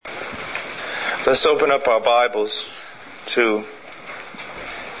Let's open up our Bibles to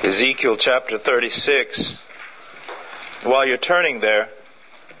Ezekiel chapter 36. While you're turning there,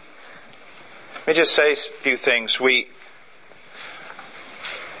 let me just say a few things. Maybe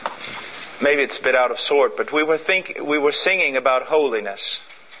it's a bit out of sort, but we were singing about holiness,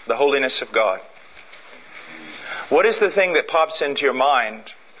 the holiness of God. What is the thing that pops into your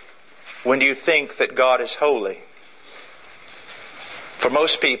mind when you think that God is holy? For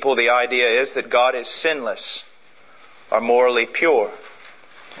most people, the idea is that God is sinless or morally pure.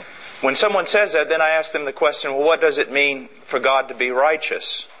 When someone says that, then I ask them the question, well, what does it mean for God to be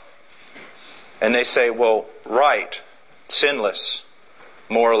righteous? And they say, well, right, sinless,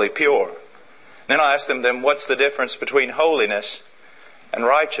 morally pure. Then I ask them, then what's the difference between holiness and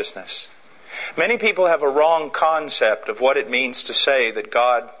righteousness? Many people have a wrong concept of what it means to say that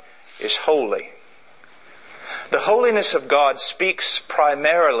God is holy. The holiness of God speaks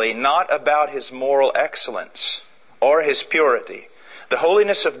primarily not about His moral excellence or His purity. The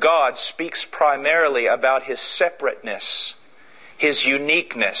holiness of God speaks primarily about His separateness, His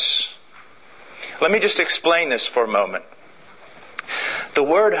uniqueness. Let me just explain this for a moment. The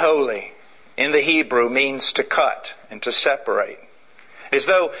word holy in the Hebrew means to cut and to separate. As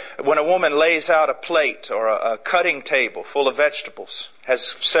though when a woman lays out a plate or a cutting table full of vegetables,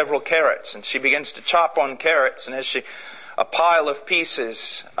 has several carrots, and she begins to chop on carrots, and as a pile of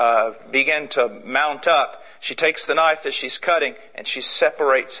pieces begin to mount up, she takes the knife as she's cutting and she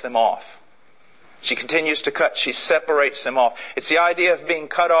separates them off. She continues to cut, she separates them off. It's the idea of being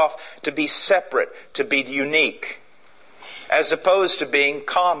cut off to be separate, to be unique, as opposed to being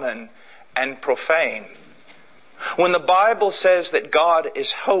common and profane. When the Bible says that God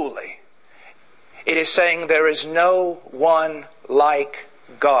is holy, it is saying there is no one like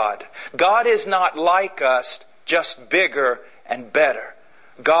God. God is not like us, just bigger and better.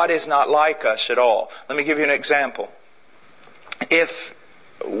 God is not like us at all. Let me give you an example.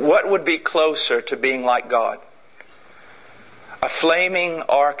 What would be closer to being like God? A flaming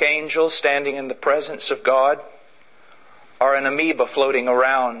archangel standing in the presence of God, or an amoeba floating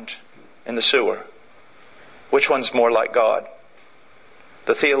around in the sewer? Which one's more like God?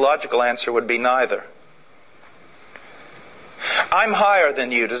 The theological answer would be neither. I'm higher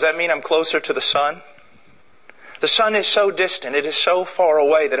than you. Does that mean I'm closer to the sun? The sun is so distant, it is so far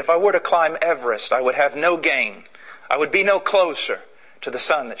away that if I were to climb Everest, I would have no gain. I would be no closer to the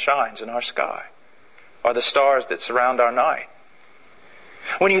sun that shines in our sky, or the stars that surround our night.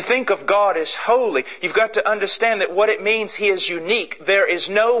 When you think of God as holy, you've got to understand that what it means He is unique. There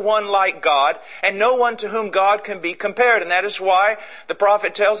is no one like God, and no one to whom God can be compared. And that is why the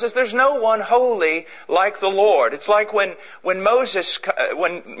prophet tells us there's no one holy like the Lord. It's like when Moses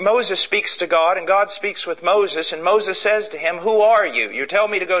speaks to God, and God speaks with Moses, and Moses says to him, "Who are you? You tell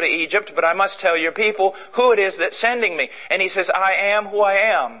me to go to Egypt, but I must tell your people who it is that's sending me." And he says, "I am who I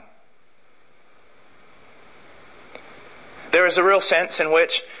am." There is a real sense in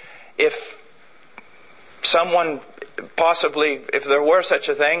which if there were such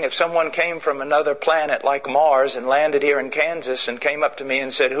a thing, if someone came from another planet like Mars and landed here in Kansas and came up to me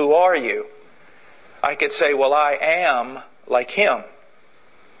and said, "Who are you?" I could say, well, I am like him.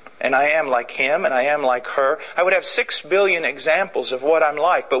 And I am like him, and I am like her. I would have 6 billion examples of what I'm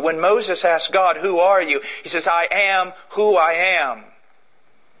like. But when Moses asked God, "Who are you?" He says, "I am who I am."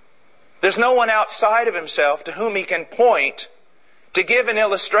 There's no one outside of himself to whom he can point to give an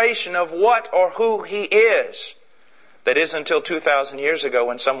illustration of what or who he is. That is until 2,000 years ago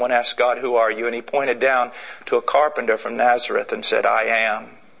when someone asked God, "Who are you?" And he pointed down to a carpenter from Nazareth and said, "I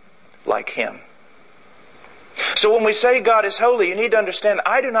am like him." So when we say God is holy, you need to understand,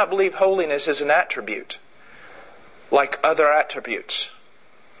 I do not believe holiness is an attribute like other attributes.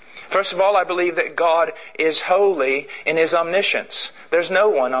 First of all, I believe that God is holy in His omniscience. There's no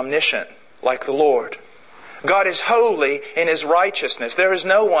one omniscient like the Lord. God is holy in His righteousness. There is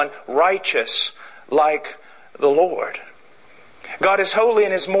no one righteous like the Lord. God is holy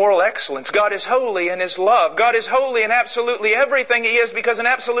in His moral excellence. God is holy in His love. God is holy in absolutely everything He is, because in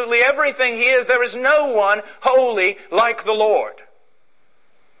absolutely everything He is, there is no one holy like the Lord.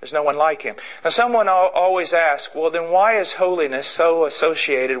 There's no one like Him. Now someone always asks, well then why is holiness so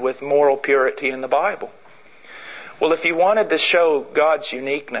associated with moral purity in the Bible? Well, if you wanted to show God's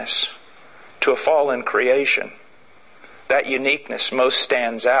uniqueness to a fallen creation, that uniqueness most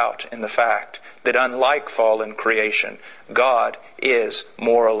stands out in the fact that unlike fallen creation, God is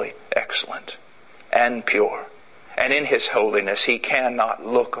morally excellent and pure. And in His holiness, He cannot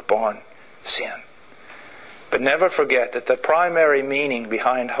look upon sin. But never forget that the primary meaning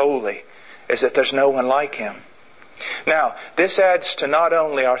behind holy is that there's no one like Him. Now, this adds to not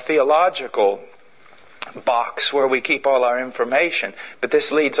only our theological box where we keep all our information. But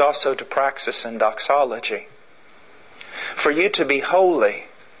this leads also to praxis and doxology. For you to be holy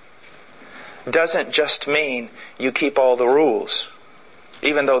doesn't just mean you keep all the rules,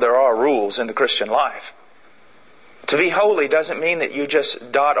 even though there are rules in the Christian life. To be holy doesn't mean that you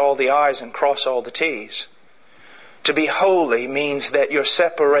just dot all the I's and cross all the T's. To be holy means that you're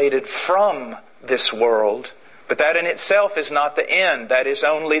separated from this world. But that in itself is not the end. That is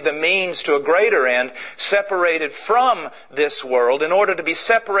only the means to a greater end. Separated from this world in order to be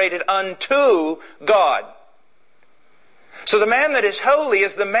separated unto God. So the man that is holy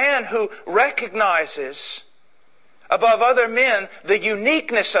is the man who recognizes above other men the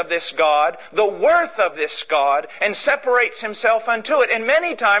uniqueness of this God, the worth of this God, and separates himself unto it. And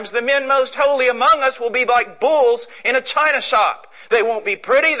many times the men most holy among us will be like bulls in a china shop. They won't be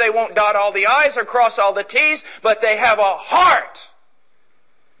pretty, they won't dot all the I's or cross all the T's, but they have a heart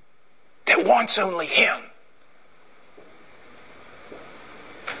that wants only Him.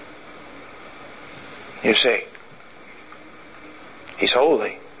 You see, He's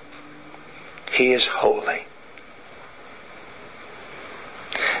holy. He is holy.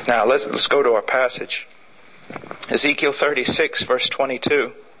 Now let's go to our passage. Ezekiel 36, verse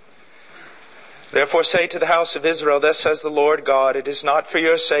 22. Therefore say to the house of Israel, thus says the Lord God, it is not for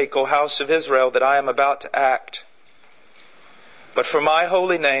your sake, O house of Israel, that I am about to act, but for my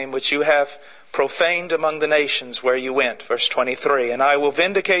holy name, which you have profaned among the nations where you went. Verse 23. And I will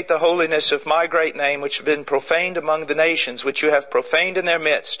vindicate the holiness of my great name, which has been profaned among the nations, which you have profaned in their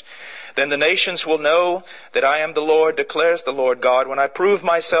midst. Then the nations will know that I am the Lord, declares the Lord God, when I prove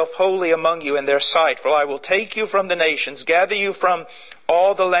myself holy among you in their sight. For I will take you from the nations, gather you from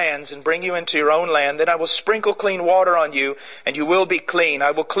all the lands, and bring you into your own land. Then I will sprinkle clean water on you, and you will be clean.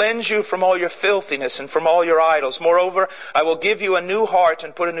 I will cleanse you from all your filthiness and from all your idols. Moreover, I will give you a new heart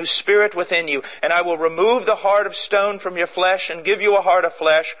and put a new spirit within you. And I will remove the heart of stone from your flesh and give you a heart of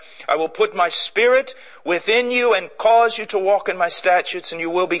flesh. I will put my spirit within you and cause you to walk in my statutes, and you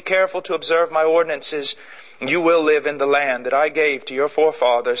will be careful to observe my ordinances. You will live in the land that I gave to your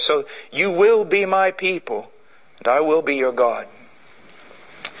forefathers. So you will be my people, and I will be your God.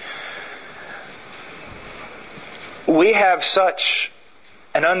 We have such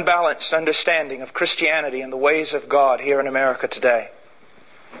an unbalanced understanding of Christianity and the ways of God here in America today.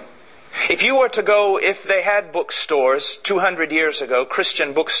 If you were to go, if they had bookstores 200 years ago,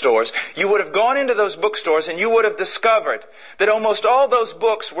 Christian bookstores, you would have gone into those bookstores and you would have discovered that almost all those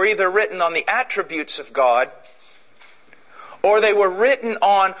books were either written on the attributes of God, or they were written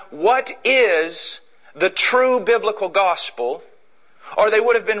on what is the true biblical gospel, or they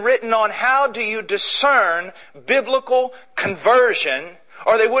would have been written on how do you discern biblical conversion,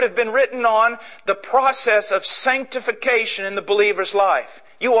 or they would have been written on the process of sanctification in the believer's life.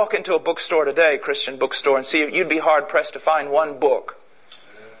 You walk into a bookstore today, Christian bookstore, and see, you'd be hard-pressed to find one book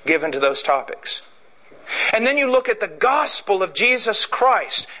given to those topics. And then you look at the gospel of Jesus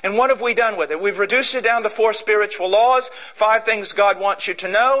Christ, and what have we done with it? We've reduced it down to 4 spiritual laws, 5 things God wants you to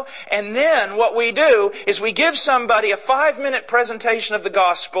know, and then what we do is we give somebody a 5-minute presentation of the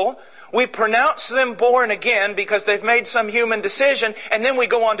gospel, we pronounce them born again because they've made some human decision, and then we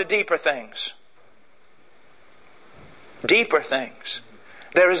go on to deeper things. Deeper things.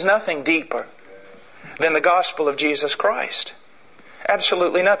 There is nothing deeper than the gospel of Jesus Christ.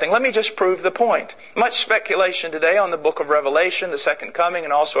 Absolutely nothing. Let me just prove the point. Much speculation today on the book of Revelation, the second coming,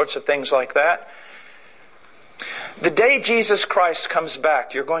 and all sorts of things like that. The day Jesus Christ comes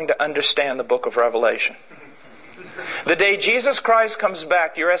back, you're going to understand the book of Revelation. The day Jesus Christ comes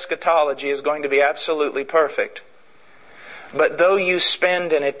back, your eschatology is going to be absolutely perfect. But though you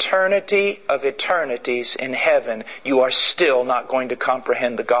spend an eternity of eternities in heaven, you are still not going to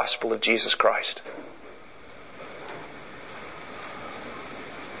comprehend the gospel of Jesus Christ.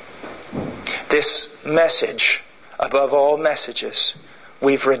 This message, above all messages,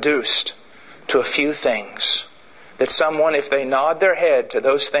 we've reduced to a few things. That someone, if they nod their head to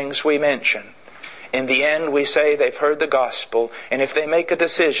those things we mention, in the end we say they've heard the gospel, and if they make a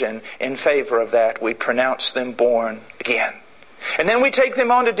decision in favor of that, we pronounce them born again. And then we take them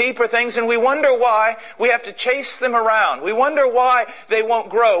on to deeper things, and we wonder why we have to chase them around. We wonder why they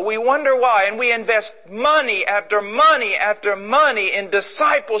won't grow. We wonder why, and we invest money after money after money in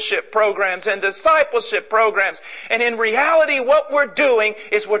discipleship programs and discipleship programs. And in reality, what we're doing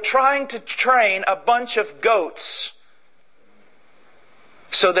is we're trying to train a bunch of goats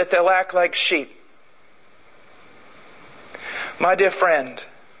so that they'll act like sheep. My dear friend,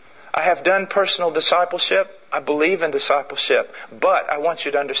 I have done personal discipleship. I believe in discipleship, but I want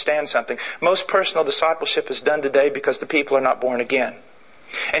you to understand something. Most personal discipleship is done today because the people are not born again.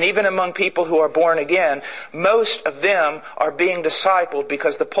 And even among people who are born again, most of them are being discipled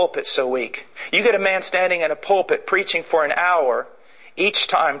because the pulpit's so weak. You get a man standing in a pulpit preaching for an hour each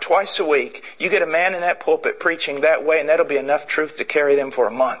time, twice a week. You get a man in that pulpit preaching that way, and that'll be enough truth to carry them for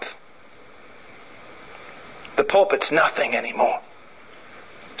a month. The pulpit's nothing anymore.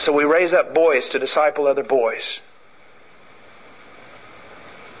 So we raise up boys to disciple other boys.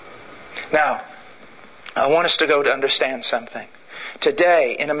 Now, I want us to go to understand something.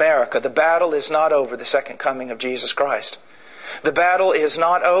 Today in America, the battle is not over the second coming of Jesus Christ. The battle is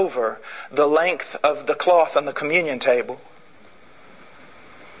not over the length of the cloth on the communion table.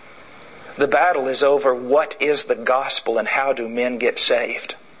 The battle is over what is the gospel and how do men get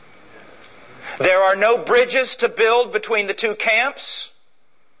saved. There are no bridges to build between the two camps.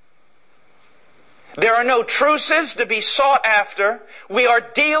 There are no truces to be sought after. We are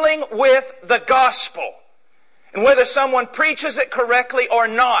dealing with the gospel. And whether someone preaches it correctly or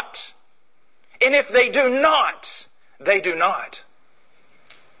not. And if they do not, they do not.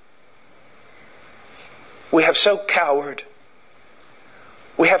 We have so cowered.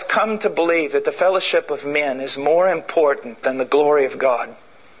 We have come to believe that the fellowship of men is more important than the glory of God.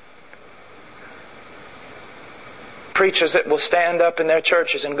 Preachers that will stand up in their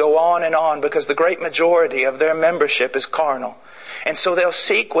churches and go on because the great majority of their membership is carnal. And so they'll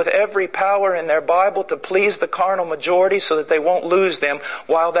seek with every power in their Bible to please the carnal majority so that they won't lose them,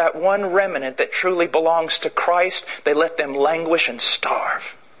 while that one remnant that truly belongs to Christ, they let them languish and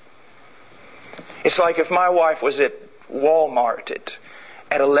starve. It's like if my wife was at Walmart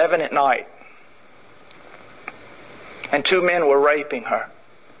at 11 at night and two men were raping her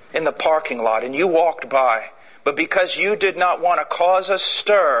in the parking lot and you walked by, but because you did not want to cause a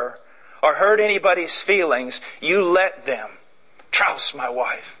stir or hurt anybody's feelings, you let them trouse my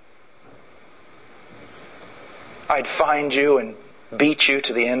wife. I'd find you and beat you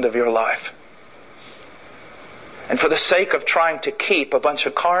to the end of your life. And for the sake of trying to keep a bunch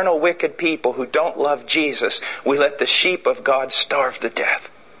of carnal, wicked people who don't love Jesus, we let the sheep of God starve to death.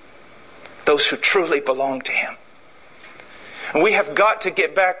 Those who truly belong to Him. And we have got to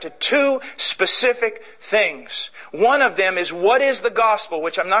get back to two specific things. One of them is what is the gospel,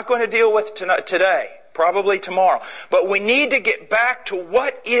 which I'm not going to deal with today, probably tomorrow. But we need to get back to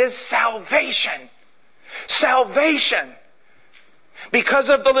what is salvation. Salvation. Because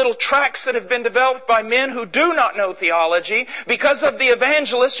of the little tracts that have been developed by men who do not know theology, because of the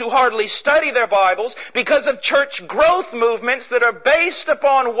evangelists who hardly study their Bibles, because of church growth movements that are based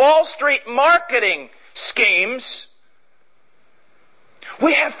upon Wall Street marketing schemes,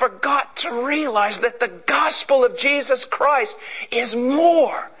 we have forgot to realize that the gospel of Jesus Christ is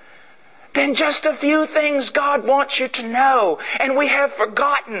more than just a few things God wants you to know. And we have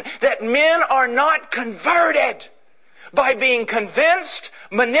forgotten that men are not converted by being convinced,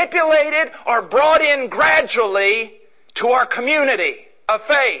 manipulated, or brought in gradually to our community of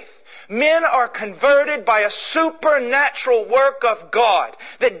faith. Men are converted by a supernatural work of God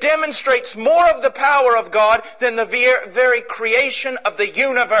that demonstrates more of the power of God than the very creation of the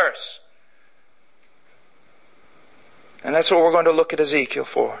universe. And that's what we're going to look at Ezekiel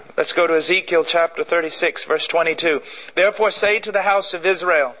for. Let's go to Ezekiel chapter 36, verse 22. Therefore say to the house of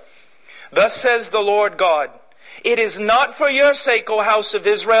Israel, thus says the Lord God, it is not for your sake, O house of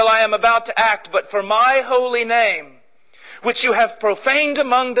Israel, I am about to act, but for my holy name, which you have profaned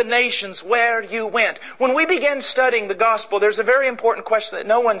among the nations where you went. When we begin studying the gospel, there's a very important question that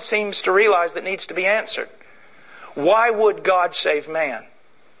no one seems to realize that needs to be answered. Why would God save man?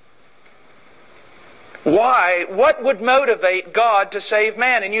 Why? What would motivate God to save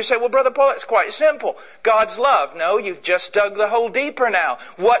man? And you say, well, Brother Paul, it's quite simple. God's love. No, you've just dug the hole deeper now.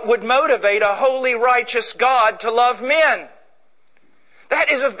 What would motivate a holy, righteous God to love men? That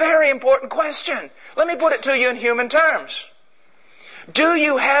is a very important question. Let me put it to you in human terms. Do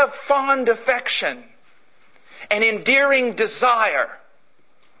you have fond affection and endearing desire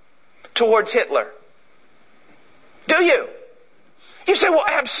towards Hitler? Do you? You say, well,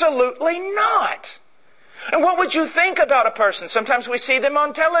 absolutely not. And what would you think about a person? Sometimes we see them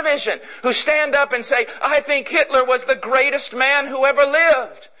on television who stand up and say, I think Hitler was the greatest man who ever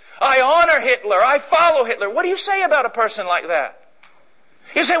lived. I honor Hitler. I follow Hitler. What do you say about a person like that?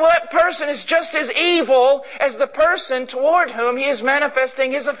 You say, well, that person is just as evil as the person toward whom he is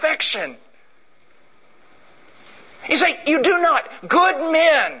manifesting his affection. You say, good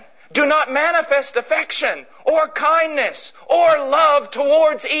men do not manifest affection or kindness or love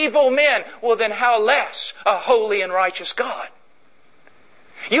towards evil men. Well, then how less a holy and righteous God?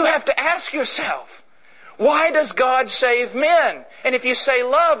 You have to ask yourself, Why does God save men? And if you say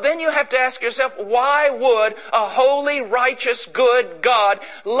love, then you have to ask yourself, why would a holy, righteous, good God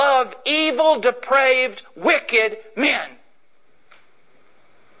love evil, depraved, wicked men?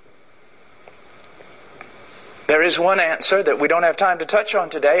 There is one answer that we don't have time to touch on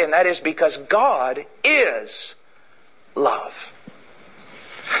today, and that is because God is love.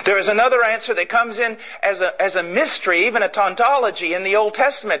 There is another answer that comes in as a mystery, even a tautology in the Old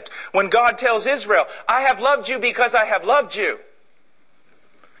Testament, when God tells Israel, I have loved you because I have loved you.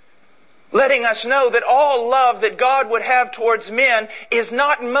 Letting us know that all love that God would have towards men is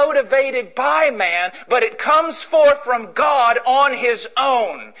not motivated by man, but it comes forth from God on His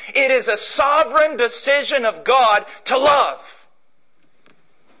own. It is a sovereign decision of God to love.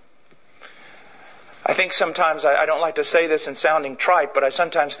 I think sometimes, I don't like to say this in sounding trite, but I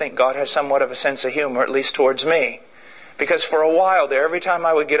sometimes think God has somewhat of a sense of humor, at least towards me. Because for a while there, every time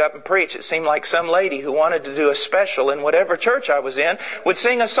I would get up and preach, it seemed like some lady who wanted to do a special in whatever church I was in would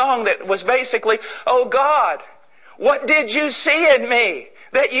sing a song that was basically, oh God, what did you see in me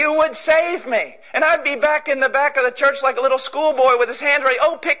that you would save me? And I'd be back in the back of the church like a little schoolboy with his hand ready,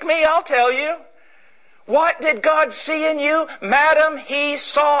 oh, pick me, I'll tell you. What did God see in you? Madam, He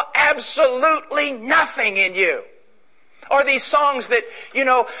saw absolutely nothing in you. Or these songs that,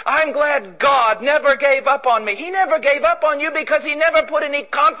 I'm glad God never gave up on me. He never gave up on you because He never put any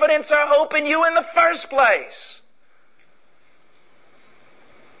confidence or hope in you in the first place.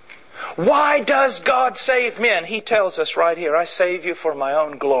 Why does God save men? He tells us right here, I save you for my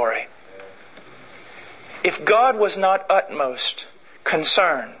own glory. If God was not utmost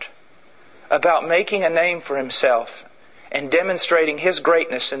concerned about making a name for Himself and demonstrating His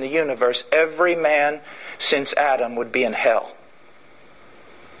greatness in the universe, every man since Adam would be in hell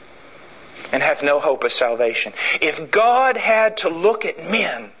and have no hope of salvation. If God had to look at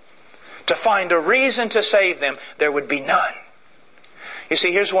men to find a reason to save them, there would be none. You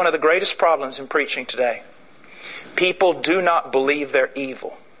see, here's one of the greatest problems in preaching today. People do not believe they're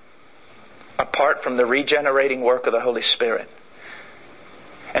evil apart from the regenerating work of the Holy Spirit.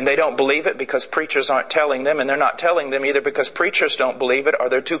 And they don't believe it because preachers aren't telling them, and they're not telling them either because preachers don't believe it or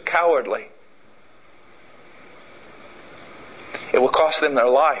they're too cowardly. It will cost them their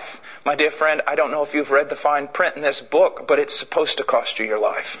life. My dear friend, I don't know if you've read the fine print in this book, but it's supposed to cost you your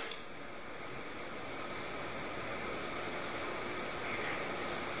life.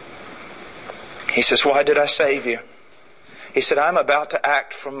 He says, why did I save you? He said, I'm about to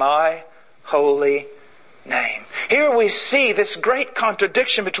act for my holy name. Here we see this great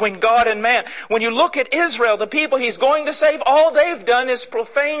contradiction between God and man. When you look at Israel, the people He's going to save, all they've done is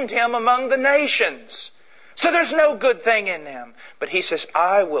profaned Him among the nations. So there's no good thing in them. But He says,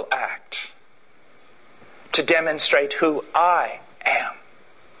 I will act to demonstrate who I am,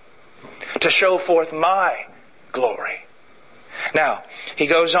 to show forth my glory. Now, He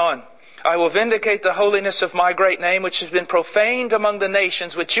goes on. I will vindicate the holiness of my great name, which has been profaned among the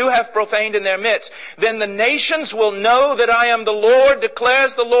nations, which you have profaned in their midst. Then the nations will know that I am the Lord,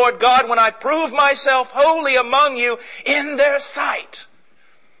 declares the Lord God, when I prove myself holy among you in their sight.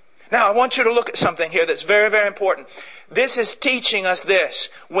 Now, I want you to look at something here that's very, very important. This is teaching us this.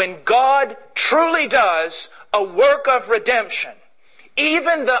 When God truly does a work of redemption,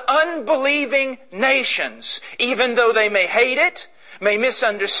 even the unbelieving nations, even though they may hate it, may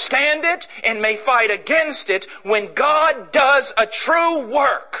misunderstand it, and may fight against it, when God does a true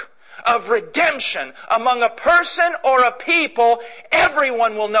work of redemption among a person or a people,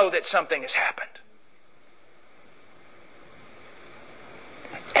 everyone will know that something has happened.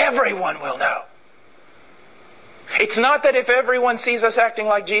 Everyone will know. It's not that if everyone sees us acting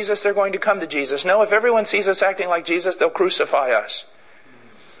like Jesus, they're going to come to Jesus. No, if everyone sees us acting like Jesus, they'll crucify us.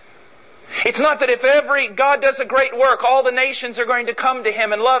 It's not that if God does a great work, all the nations are going to come to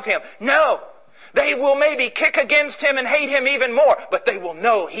Him and love Him. No. They will maybe kick against Him and hate Him even more, but they will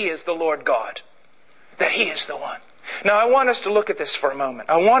know He is the Lord God. That He is the one. Now I want us to look at this for a moment.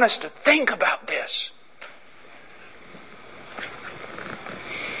 I want us to think about this.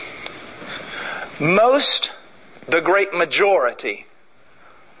 The great majority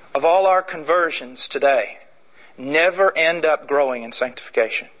of all our conversions today never end up growing in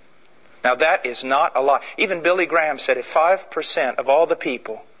sanctification. Now that is not a lie. Even Billy Graham said if 5% of all the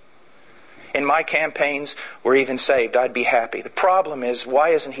people in my campaigns were even saved, I'd be happy. The problem is, why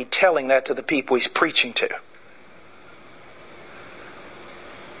isn't he telling that to the people he's preaching to?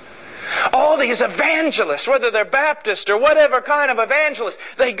 All these evangelists, whether they're Baptist or whatever kind of evangelist,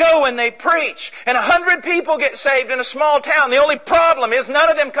 they go and they preach, and 100 people get saved in a small town. The only problem is none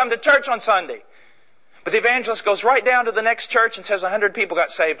of them come to church on Sunday. But the evangelist goes right down to the next church and says 100 people got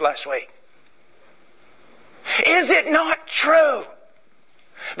saved last week. Is it not true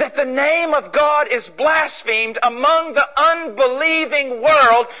that the name of God is blasphemed among the unbelieving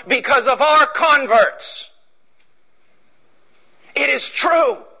world because of our converts? It is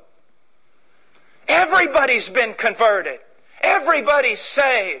true. Everybody's been converted. Everybody's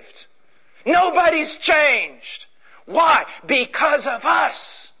saved. Nobody's changed. Why? Because of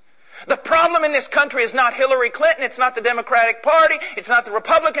us. The problem in this country is not Hillary Clinton, it's not the Democratic Party, it's not the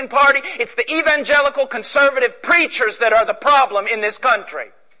Republican Party, it's the evangelical conservative preachers that are the problem in this country.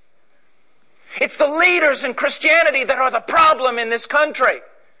 It's the leaders in Christianity that are the problem in this country.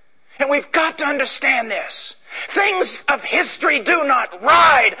 And we've got to understand this. Things of history do not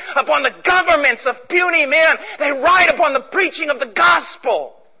ride upon the governments of puny men. They ride upon the preaching of the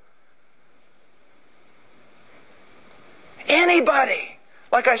gospel. Anybody,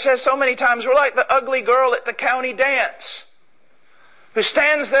 like I said so many times, we're like the ugly girl at the county dance who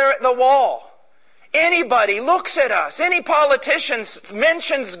stands there at the wall. Anybody looks at us, any politician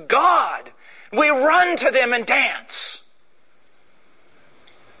mentions God, we run to them and dance.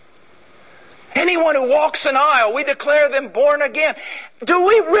 Anyone who walks an aisle, we declare them born again. Do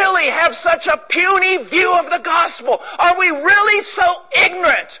we really have such a puny view of the gospel? Are we really so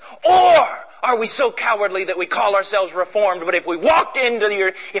ignorant? Or are we so cowardly that we call ourselves reformed, but if I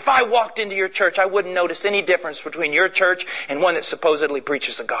walked into your church, I wouldn't notice any difference between your church and one that supposedly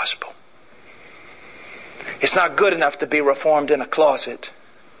preaches the gospel? It's not good enough to be reformed in a closet.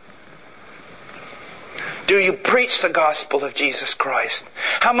 Do you preach the gospel of Jesus Christ?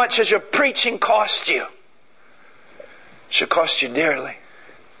 How much has your preaching cost you? It should cost you dearly.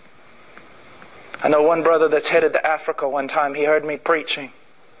 I know one brother that's headed to Africa one time. He heard me preaching.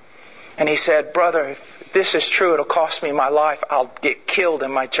 And he said, "Brother, if this is true, it'll cost me my life. I'll get killed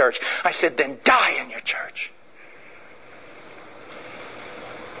in my church." I said, "Then die in your church."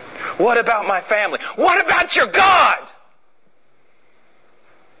 What about my family? What about your God?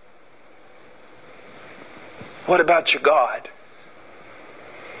 What about your God?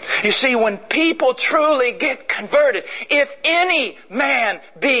 You see, when people truly get converted, if any man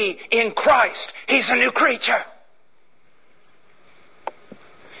be in Christ, he's a new creature.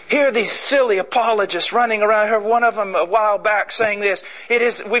 Here are these silly apologists running around. I heard one of them a while back saying this.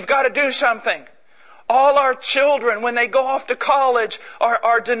 We've got to do something. All our children, when they go off to college,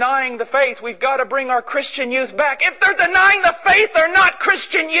 are denying the faith. We've got to bring our Christian youth back. If they're denying the faith, they're not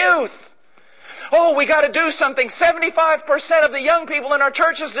Christian youth. Oh, we got to do something. 75% of the young people in our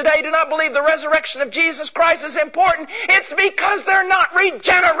churches today do not believe the resurrection of Jesus Christ is important. It's because they're not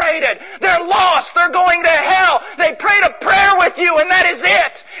regenerated. They're lost. They're going to hell. They prayed a prayer with you and that is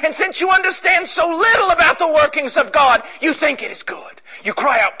it. And since you understand so little about the workings of God, you think it is good. You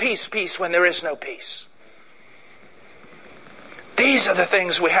cry out, "Peace, peace," when there is no peace. These are the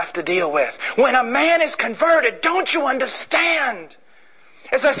things we have to deal with. When a man is converted, don't you understand?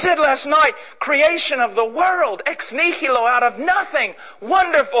 As I said last night, creation of the world, ex nihilo, out of nothing.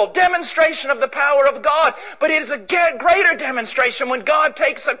 Wonderful demonstration of the power of God. But it is a greater demonstration when God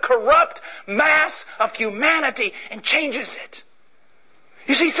takes a corrupt mass of humanity and changes it.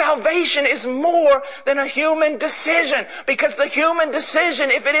 You see, salvation is more than a human decision. Because the human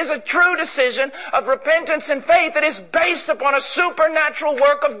decision, if it is a true decision of repentance and faith, it is based upon a supernatural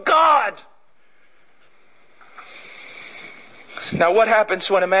work of God. Now, what happens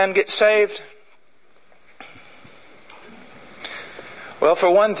when a man gets saved? Well, for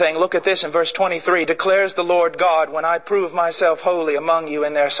one thing, look at this in verse 23. "Declares the Lord God, when I prove myself holy among you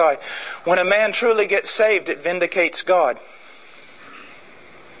in their sight." When a man truly gets saved, it vindicates God.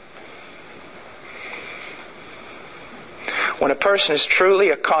 When a person is truly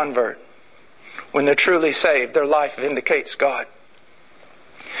a convert, when they're truly saved, their life vindicates God.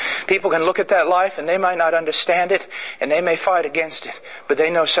 People can look at that life and they might not understand it and they may fight against it, but they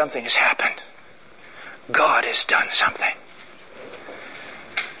know something has happened. God has done something.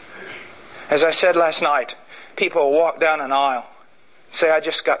 As I said last night, people will walk down an aisle and say, "I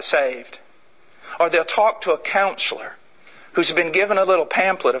just got saved." Or they'll talk to a counselor who's been given a little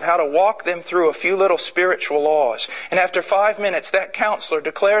pamphlet of how to walk them through a few little spiritual laws. And after 5 minutes, that counselor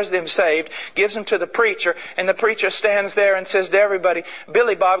declares them saved, gives them to the preacher, and the preacher stands there and says to everybody,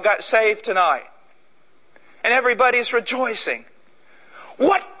 "Billy Bob got saved tonight." And everybody's rejoicing.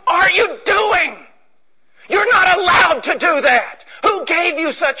 What are you doing? You're not allowed to do that. Who gave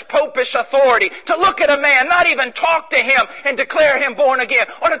you such popish authority to look at a man, not even talk to him and declare him born again,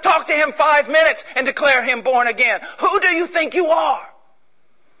 or to talk to him 5 minutes and declare him born again? Who do you think you are?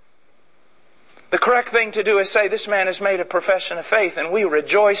 The correct thing to do is say, this man has made a profession of faith, and we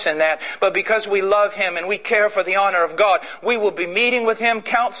rejoice in that. But because we love him and we care for the honor of God, we will be meeting with him,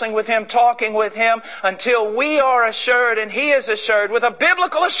 counseling with him, talking with him, until we are assured and he is assured with a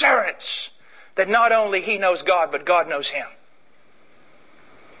biblical assurance that not only he knows God, but God knows him.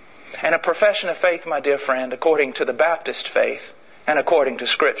 And a profession of faith, my dear friend, according to the Baptist faith, and according to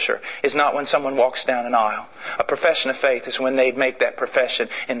Scripture, is not when someone walks down an aisle. A profession of faith is when they make that profession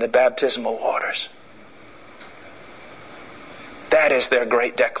in the baptismal waters. That is their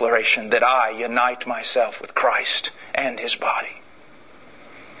great declaration, that I unite myself with Christ and His body.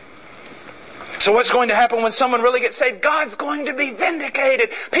 So what's going to happen when someone really gets saved? God's going to be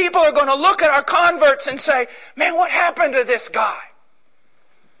vindicated. People are going to look at our converts and say, man, what happened to this guy?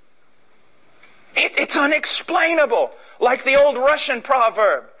 It's unexplainable. Like the old Russian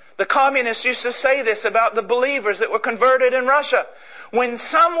proverb. The communists used to say this about the believers that were converted in Russia. When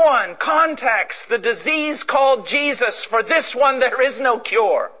someone contacts the disease called Jesus, for this one there is no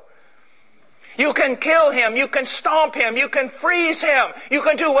cure. You can kill him, you can stomp him, you can freeze him, you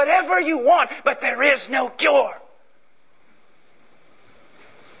can do whatever you want, but there is no cure.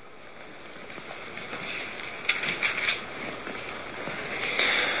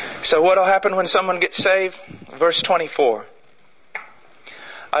 So what will happen when someone gets saved? Verse 24.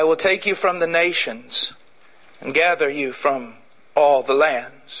 I will take you from the nations and gather you from all the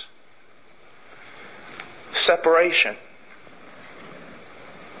lands. Separation.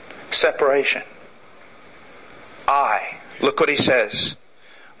 Separation. Look what he says,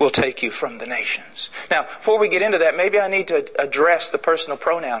 will take you from the nations. Now, before we get into that, maybe I need to address the personal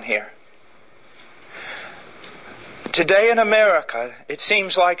pronoun here. Today in America, it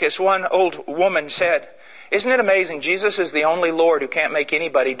seems like, as one old woman said, isn't it amazing? Jesus is the only Lord who can't make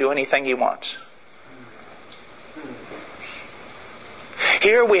anybody do anything He wants.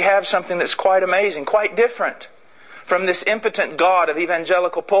 Here we have something that's quite amazing, quite different from this impotent God of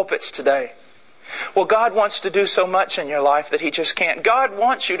evangelical pulpits today. Well, God wants to do so much in your life that He just can't. God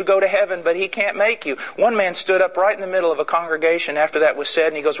wants you to go to heaven, but He can't make you. One man stood up right in the middle of a congregation after that was said,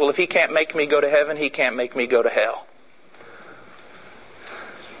 and he goes, well, if He can't make me go to heaven, He can't make me go to hell.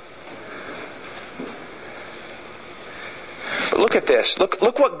 But look at this. Look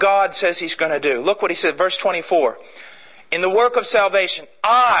what God says He's going to do. Look what He said, verse 24. In the work of salvation,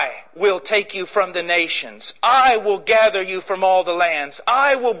 I will take you from the nations. I will gather you from all the lands.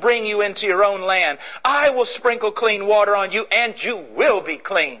 I will bring you into your own land. I will sprinkle clean water on you, and you will be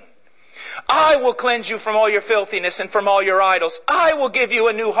clean. I will cleanse you from all your filthiness and from all your idols. I will give you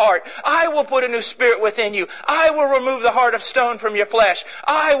a new heart. I will put a new spirit within you. I will remove the heart of stone from your flesh.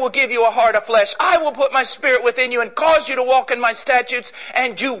 I will give you a heart of flesh. I will put my spirit within you and cause you to walk in my statutes,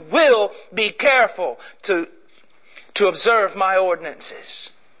 and you will be careful to observe my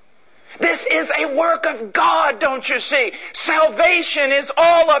ordinances. This is a work of God, don't you see? Salvation is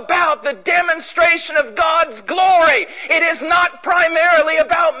all about the demonstration of God's glory. It is not primarily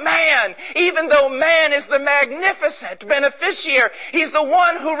about man, even though man is the magnificent beneficiary. He's the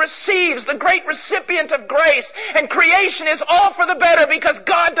one who receives, the great recipient of grace. And creation is all for the better because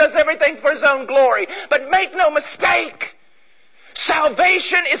God does everything for His own glory. But make no mistake,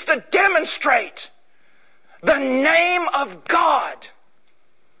 salvation is to demonstrate the name of God.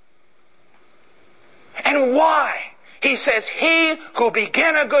 And why? He says, He who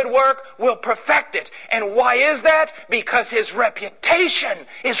began a good work will perfect it. And why is that? Because His reputation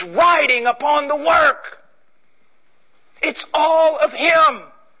is riding upon the work. It's all of Him.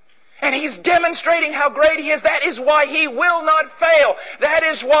 And He's demonstrating how great He is. That is why He will not fail. That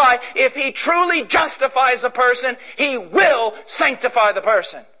is why, if He truly justifies a person, He will sanctify the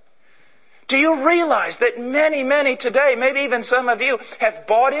person. Do you realize that many today, maybe even some of you, have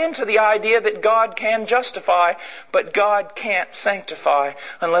bought into the idea that God can justify, but God can't sanctify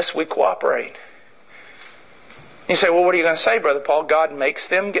unless we cooperate? You say, well, what are you going to say, Brother Paul? God makes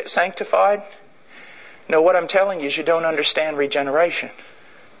them get sanctified? No, what I'm telling you is you don't understand regeneration.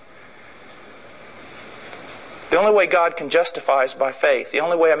 The only way God can justify is by faith. The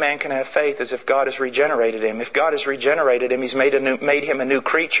only way a man can have faith is if God has regenerated him. If God has regenerated him, He's made him a new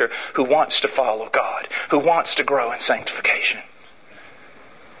creature who wants to follow God, who wants to grow in sanctification.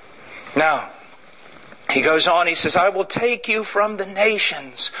 Now, he goes on, he says, I will take you from the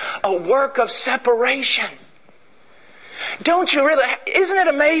nations, a work of separation. Don't you really? Isn't it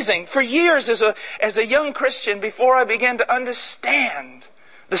amazing? For years as a young Christian, before I began to understand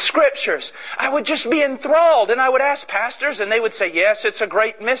the Scriptures, I would just be enthralled, and I would ask pastors, and they would say, yes, it's a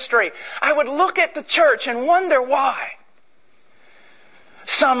great mystery. I would look at the church and wonder why.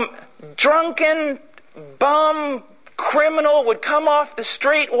 Some drunken, bum criminal would come off the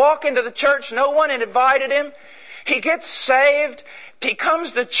street, walk into the church, no one had invited him. He gets saved. He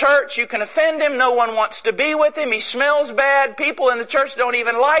comes to church. You can offend him. No one wants to be with him. He smells bad. People in the church don't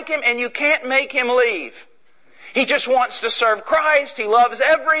even like him, and you can't make him leave. He just wants to serve Christ. He loves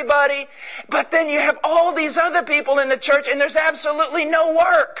everybody. But then you have all these other people in the church, and there's absolutely no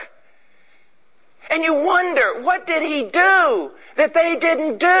work. And you wonder, what did he do that they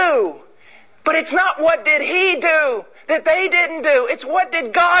didn't do? But it's not what did he do that they didn't do. It's what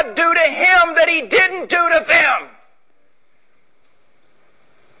did God do to him that he didn't do to them.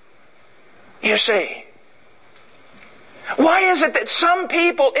 You see, why is it that some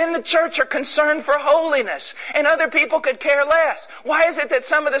people in the church are concerned for holiness and other people could care less? Why is it that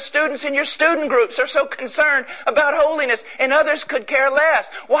some of the students in your student groups are so concerned about holiness and others could care less?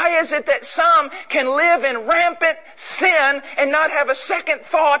 Why is it that some can live in rampant sin and not have a second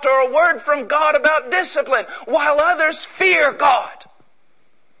thought or a word from God about discipline, while others fear God?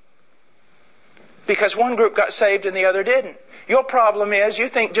 Because one group got saved and the other didn't. Your problem is you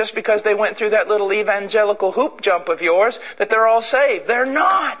think just because they went through that little evangelical hoop jump of yours that they're all saved. They're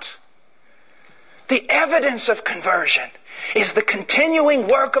not. The evidence of conversion is the continuing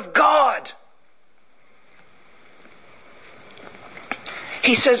work of God.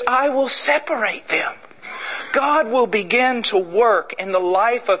 He says, I will separate them. God will begin to work in the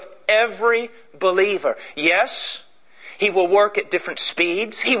life of every believer. Yes, He will work at different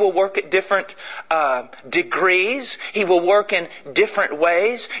speeds. He will work at different degrees. He will work in different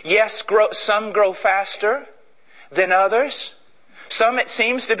ways. Yes, some grow faster than others. Some it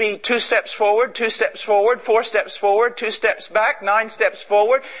seems to be 2 steps forward, 2 steps forward, 4 steps forward, 2 steps back, 9 steps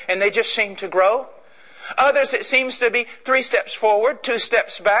forward, and they just seem to grow. Others it seems to be 3 steps forward, 2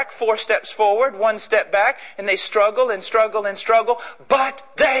 steps back, 4 steps forward, 1 step back, and they struggle and struggle and struggle, but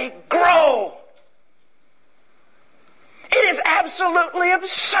they grow. It is absolutely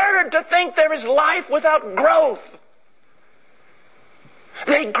absurd to think there is life without growth.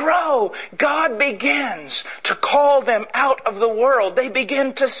 They grow. God begins to call them out of the world. They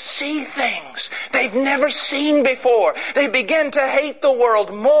begin to see things they've never seen before. They begin to hate the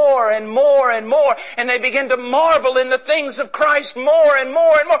world more and more and more. And they begin to marvel in the things of Christ more and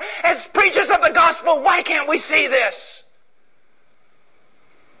more and more. As preachers of the gospel, why can't we see this?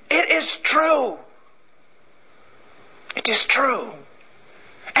 It is true. It is true.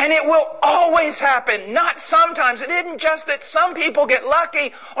 And it will always happen, not sometimes. It isn't just that some people get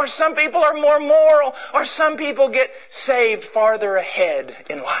lucky, or some people are more moral, or some people get saved farther ahead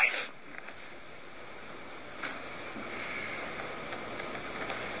in life.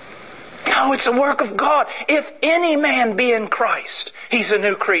 No, it's a work of God. If any man be in Christ, he's a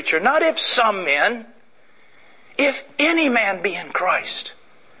new creature. Not if some men. If any man be in Christ.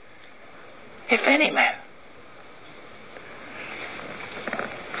 If any man.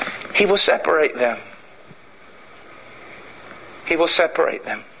 He will separate them. He will separate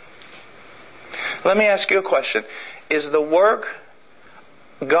them. Let me ask you a question. Is the work,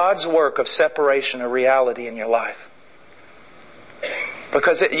 God's work of separation, a reality in your life?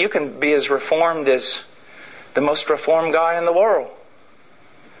 Because you can be as reformed as the most reformed guy in the world.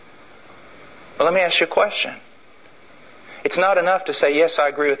 Well, let me ask you a question. It's not enough to say, yes, I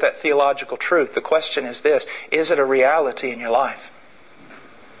agree with that theological truth. The question is this: is it a reality in your life?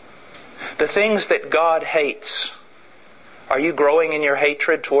 The things that God hates, are you growing in your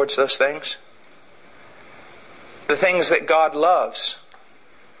hatred towards those things? The things that God loves,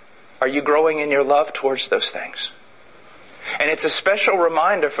 are you growing in your love towards those things? And it's a special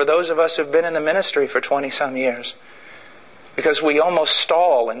reminder for those of us who've been in the ministry for 20-some years, because we almost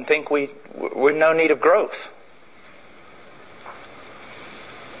stall and think we're in no need of growth.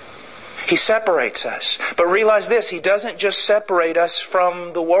 He separates us. But realize this, He doesn't just separate us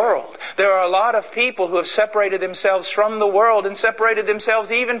from the world. There are a lot of people who have separated themselves from the world and separated themselves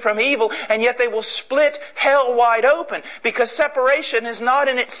even from evil, and yet they will split hell wide open, because separation is not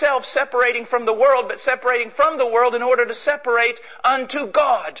in itself separating from the world, but separating from the world in order to separate unto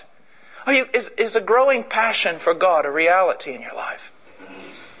God. Is a growing passion for God a reality in your life?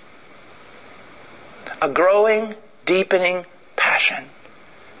 A growing, deepening passion.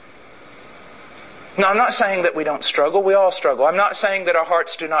 Now, I'm not saying that we don't struggle. We all struggle. I'm not saying that our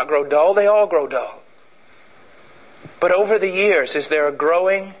hearts do not grow dull. They all grow dull. But over the years, is there a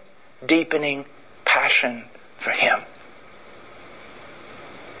growing, deepening passion for Him?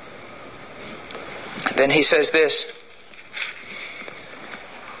 Then He says this.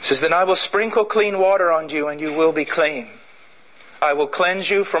 He says, then I will sprinkle clean water on you, and you will be clean. I will cleanse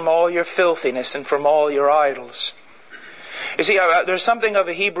you from all your filthiness and from all your idols. You see, there's something of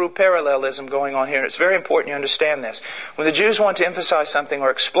a Hebrew parallelism going on here. It's very important you understand this. When the Jews want to emphasize something or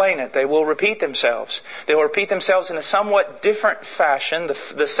explain it, they will repeat themselves. They will repeat themselves in a somewhat different fashion.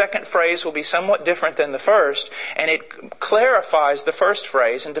 The second phrase will be somewhat different than the first, and it clarifies the first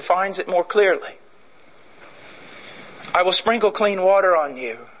phrase and defines it more clearly. I will sprinkle clean water on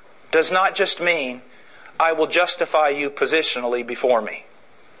you does not just mean I will justify you positionally before me.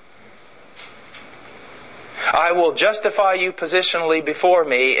 I will justify you positionally before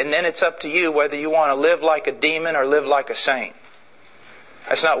me, and then it's up to you whether you want to live like a demon or live like a saint.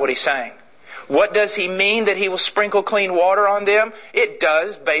 That's not what he's saying. What does he mean that he will sprinkle clean water on them? It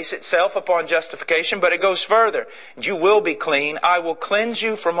does base itself upon justification, but it goes further. You will be clean. I will cleanse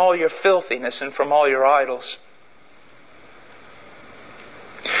you from all your filthiness and from all your idols.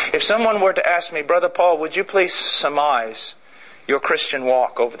 If someone were to ask me, Brother Paul, would you please surmise your Christian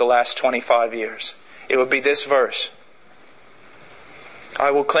walk over the last 25 years? It would be this verse.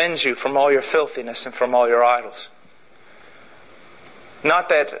 I will cleanse you from all your filthiness and from all your idols. Not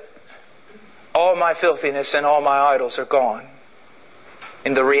that all my filthiness and all my idols are gone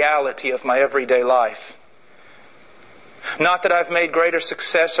in the reality of my everyday life. Not that I've made greater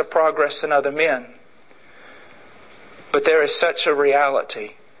success or progress than other men. But there is such a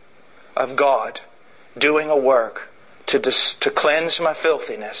reality of God doing a work to cleanse my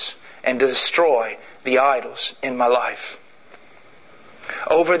filthiness and to destroy the idols in my life.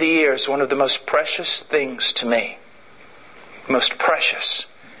 Over the years, one of the most precious things to me, most precious,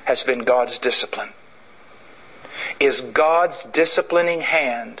 has been God's discipline. Is God's disciplining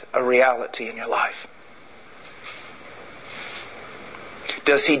hand a reality in your life?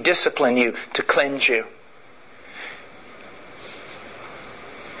 Does He discipline you to cleanse you?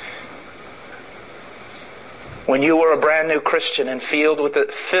 When you were a brand new Christian and filled with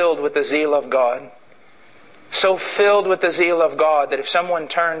the zeal of God, so filled with the zeal of God that if someone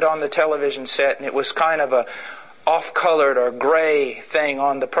turned on the television set and it was kind of a off-colored or gray thing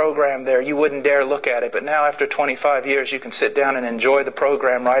on the program there, you wouldn't dare look at it. But now after 25 years, you can sit down and enjoy the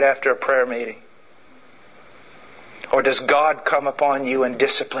program right after a prayer meeting. Or does God come upon you and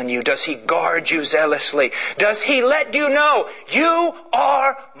discipline you? Does He guard you zealously? Does He let you know, you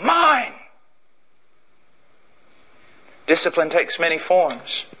are mine? Discipline takes many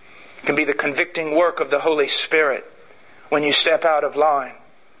forms. It can be the convicting work of the Holy Spirit when you step out of line.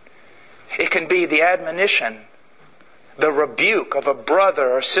 It can be the admonition, the rebuke of a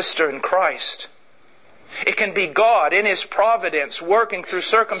brother or sister in Christ. It can be God in His providence working through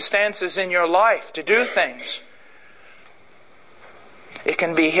circumstances in your life to do things. It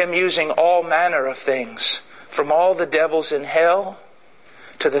can be Him using all manner of things, from all the devils in hell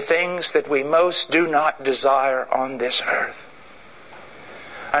to the things that we most do not desire on this earth.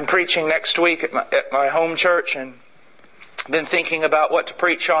 I'm preaching next week at my home church, and been thinking about what to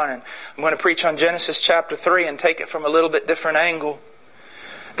preach on, and I'm going to preach on Genesis chapter 3 and take it from a little bit different angle.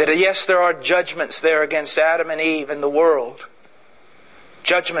 That yes, there are judgments there against Adam and Eve and the world.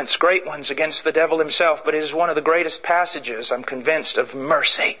 Judgments, great ones, against the devil himself, but it is one of the greatest passages, I'm convinced, of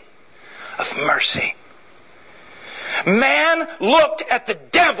mercy. Of mercy. Man looked at the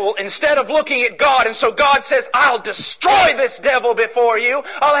devil instead of looking at God, and so God says, I'll destroy this devil before you.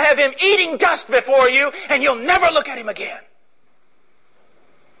 I'll have him eating dust before you, and you'll never look at him again.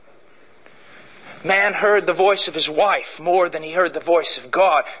 Man heard the voice of his wife more than he heard the voice of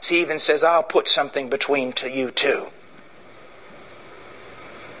God. So he even says, I'll put something between you two.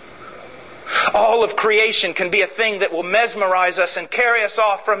 All of creation can be a thing that will mesmerize us and carry us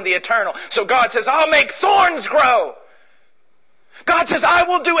off from the eternal. So God says, I'll make thorns grow. God says, I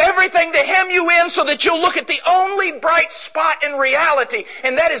will do everything to hem you in so that you'll look at the only bright spot in reality.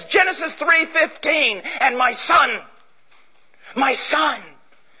 And that is Genesis 3:15. And my son.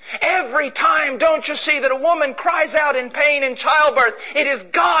 Every time, don't you see, that a woman cries out in pain in childbirth, it is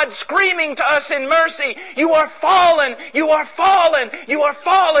God screaming to us in mercy, you are fallen, you are fallen, you are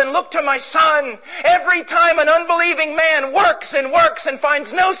fallen, look to my son. Every time an unbelieving man works and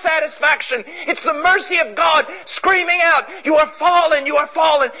finds no satisfaction, it's the mercy of God screaming out, you are fallen, you are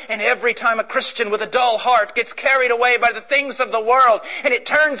fallen. And every time a Christian with a dull heart gets carried away by the things of the world, and it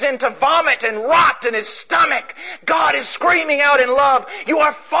turns into vomit and rot in his stomach, God is screaming out in love, you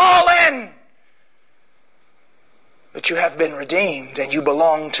are fallen. But you have been redeemed and you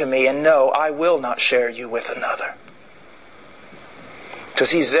belong to me, and no, I will not share you with another. Does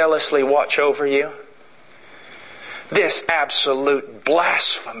He zealously watch over you? This absolute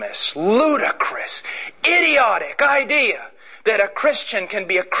blasphemous, ludicrous, idiotic idea that a Christian can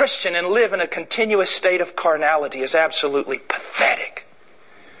be a Christian and live in a continuous state of carnality is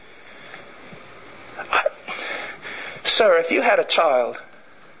Sir, if you had a child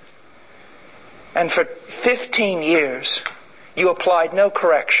and for 15 years you applied no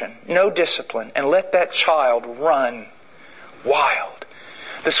correction, no discipline, and let that child run wild,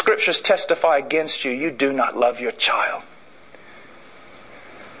 the Scriptures testify against you. You do not love your child.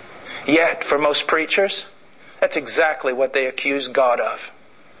 Yet, for most preachers, that's exactly what they accuse God of.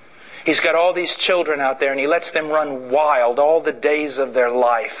 He's got all these children out there and He lets them run wild all the days of their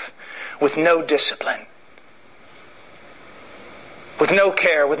life with no discipline, with no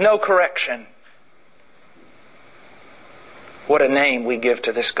care, with no correction. What a name we give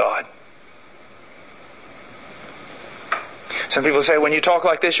to this God. Some people say, when you talk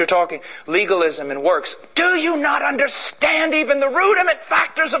like this, you're talking legalism and works. Do you not understand even the rudiment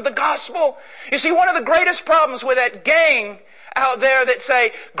factors of the gospel? You see, one of the greatest problems with that gang out there that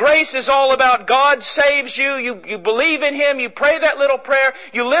say grace is all about God saves you, you believe in Him, you pray that little prayer,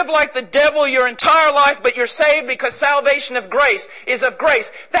 you live like the devil your entire life, but you're saved because salvation of grace is of grace.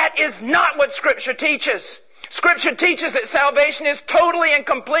 That is not what Scripture teaches. Scripture teaches that salvation is totally and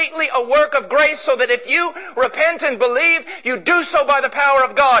completely a work of grace, so that if you repent and believe, you do so by the power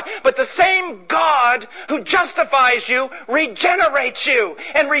of God. But the same God who justifies you regenerates you.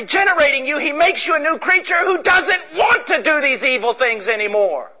 And regenerating you, He makes you a new creature who doesn't want to do these evil things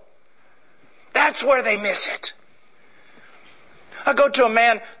anymore. That's where they miss it. I go to a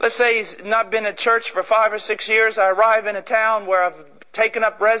man, let's say he's not been at church for 5 or 6 years. I arrive in a town where I've taken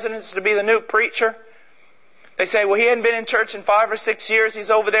up residence to be the new preacher. They say, well, he hadn't been in church in 5 or 6 years.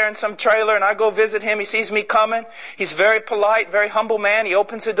 He's over there in some trailer, and I go visit him. He sees me coming. He's very polite, very humble man. He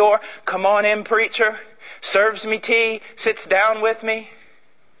opens the door. Come on in, preacher. Serves me tea. Sits down with me.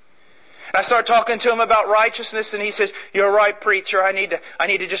 And I start talking to him about righteousness, and he says, you're right, preacher. I need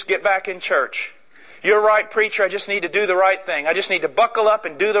to just get back in church. You're right, preacher. I just need to do the right thing. I just need to buckle up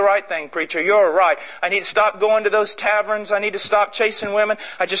and do the right thing, preacher. You're right. I need to stop going to those taverns. I need to stop chasing women.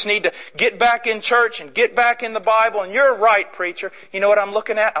 I just need to get back in church and get back in the Bible. And you're right, preacher. You know what I'm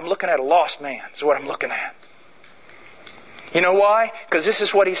looking at? I'm looking at a lost man. Is what I'm looking at. You know why? Because this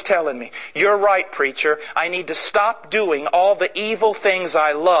is what he's telling me. You're right, preacher. I need to stop doing all the evil things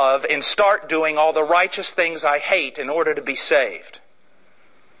I love and start doing all the righteous things I hate in order to be saved.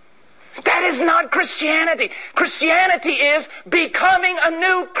 That is not Christianity. Christianity is becoming a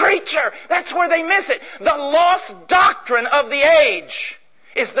new creature. That's where they miss it. The lost doctrine of the age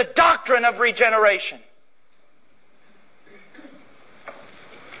is the doctrine of regeneration.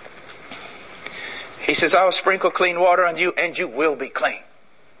 He says, I will sprinkle clean water on you and you will be clean.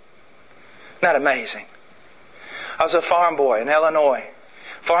 Isn't that amazing? I was a farm boy in Illinois.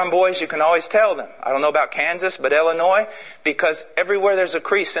 Farm boys, you can always tell them. I don't know about Kansas, but Illinois, because everywhere there's a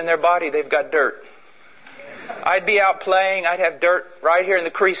crease in their body, they've got dirt. I'd be out playing, I'd have dirt right here in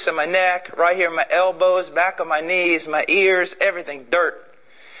the crease of my neck, right here in my elbows, back of my knees, my ears, everything, dirt.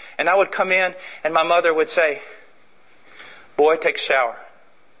 And I would come in, and my mother would say, boy, take a shower.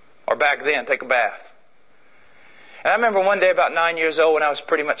 Or back then, take a bath. And I remember one day about 9 years old when I was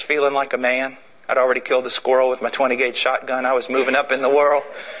pretty much feeling like a man. I'd already killed a squirrel with my 20-gauge shotgun. I was moving up in the world.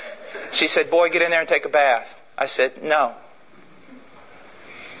 She said, boy, get in there and take a bath. I said, no.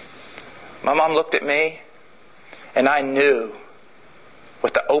 My mom looked at me, and I knew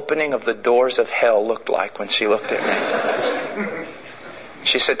what the opening of the doors of hell looked like when she looked at me.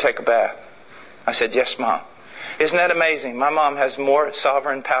 She said, take a bath. I said, yes, Mom. Isn't that amazing? My mom has more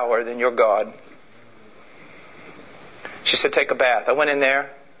sovereign power than your God. She said, take a bath. I went in there.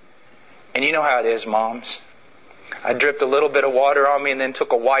 And you know how it is, moms. I dripped a little bit of water on me and then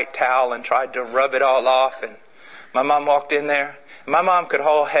took a white towel and tried to rub it all off. And my mom walked in there. My mom could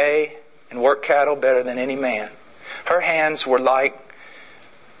haul hay and work cattle better than any man. Her hands were like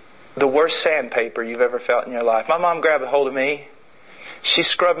the worst sandpaper you've ever felt in your life. My mom grabbed a hold of me. She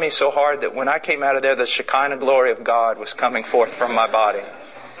scrubbed me so hard that when I came out of there, the Shekinah glory of God was coming forth from my body.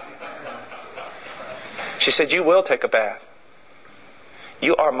 She said, you will take a bath.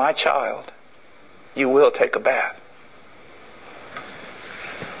 You are my child. You will take a bath.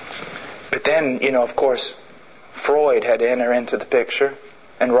 But then, of course, Freud had to enter into the picture,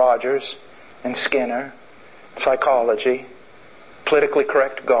 and Rogers, and Skinner, psychology, politically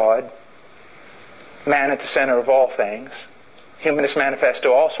correct God, man at the center of all things, Humanist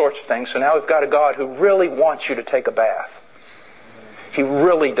Manifesto, all sorts of things. So now we've got a God who really wants you to take a bath. He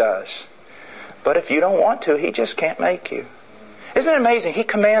really does. But if you don't want to, He just can't make you. Isn't it amazing? He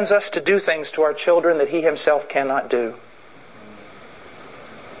commands us to do things to our children that He Himself cannot do.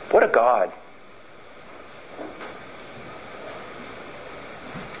 What a God.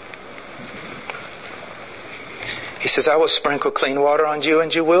 He says, I will sprinkle clean water on you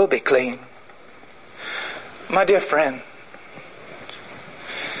and you will be clean. My dear friend,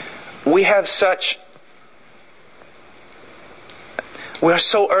 We are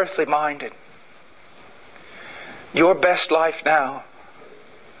so earthly minded. Your best life now.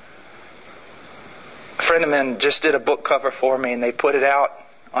 A friend of mine just did a book cover for me and they put it out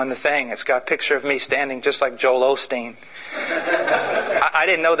on the thing. It's got a picture of me standing just like Joel Osteen. I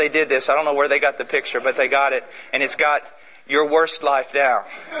didn't know they did this. I don't know where they got the picture, but they got it. And it's got your worst life now.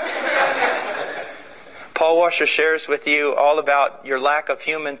 Paul Washer shares with you all about your lack of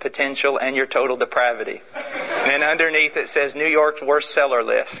human potential and your total depravity. And then underneath it says New York's worst seller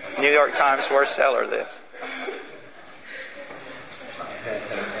list. New York Times worst seller list.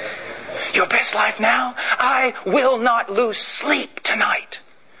 Your best life now? I will not lose sleep tonight,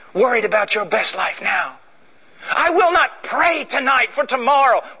 worried about your best life now. I will not pray tonight for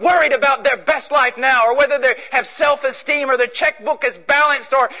tomorrow, worried about their best life now, or whether they have self-esteem or their checkbook is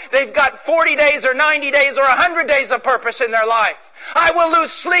balanced or they've got 40 days or 90 days or 100 days of purpose in their life. I will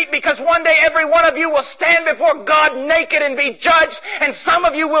lose sleep because one day every one of you will stand before God naked and be judged, and some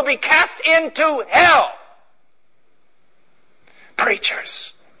of you will be cast into hell.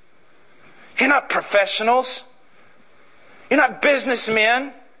 Preachers, you're not professionals. You're not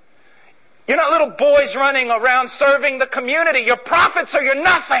businessmen. You're not little boys running around serving the community. You're prophets or you're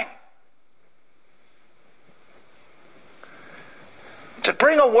nothing. To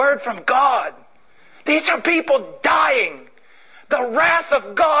bring a word from God. These are people dying. The wrath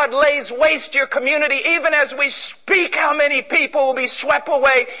of God lays waste your community. Even as we speak, how many people will be swept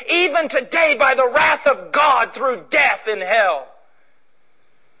away even today by the wrath of God through death in hell.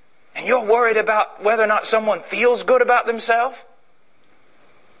 And you're worried about whether or not someone feels good about themselves?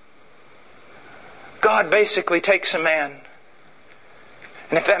 God basically takes a man,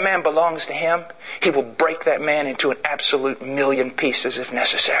 and if that man belongs to Him, He will break that man into an absolute million pieces if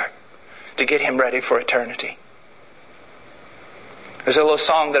necessary to get him ready for eternity. There's a little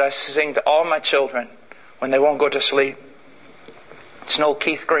song that I sing to all my children when they won't go to sleep. It's an old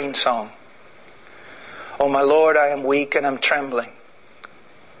Keith Green song. Oh my Lord, I am weak and I'm trembling.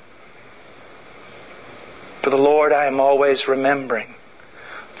 For the Lord I am always remembering.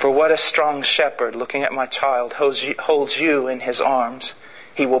 For what a strong shepherd, looking at my child, holds you in His arms.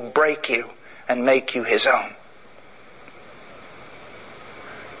 He will break you and make you His own.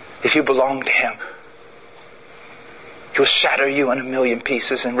 If you belong to Him, He will shatter you in a million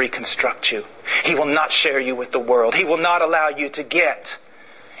pieces and reconstruct you. He will not share you with the world. He will not allow you to get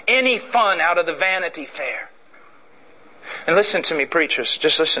any fun out of the Vanity Fair. And listen to me, preachers.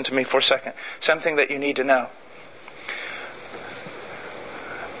 Just listen to me for a second. Something that you need to know.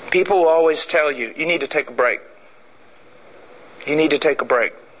 People will always tell you, you need to take a break. You need to take a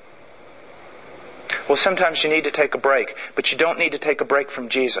break. Well, sometimes you need to take a break, but you don't need to take a break from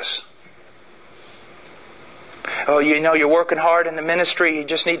Jesus. Oh, you know, you're working hard in the ministry, you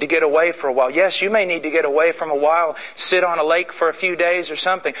just need to get away for a while. Yes, you may need to get away from a while, sit on a lake for a few days or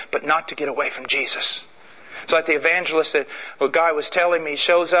something, but not to get away from Jesus. It's like the evangelist that a guy was telling me, he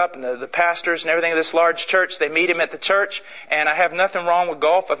shows up and the pastors and everything of this large church, they meet him at the church, and I have nothing wrong with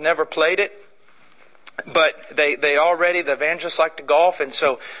golf, I've never played it. But the evangelists like to golf, and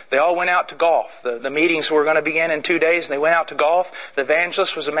so they all went out to golf. The meetings were going to begin in 2 days, and they went out to golf. The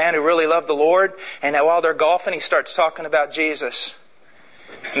evangelist was a man who really loved the Lord, and while they're golfing, he starts talking about Jesus.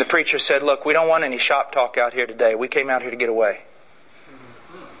 And the preacher said, look, we don't want any shop talk out here today. We came out here to get away.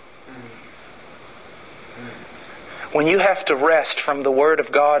 When you have to rest from the Word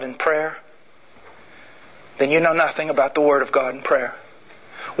of God in prayer, then you know nothing about the Word of God in prayer.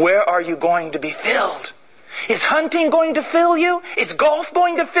 Where are you going to be filled? Is hunting going to fill you? Is golf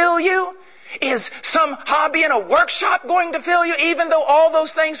going to fill you? Is some hobby in a workshop going to fill you? Even though all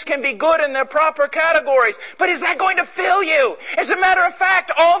those things can be good in their proper categories. But is that going to fill you? As a matter of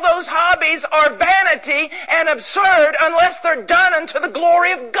fact, all those hobbies are vanity and absurd unless they're done unto the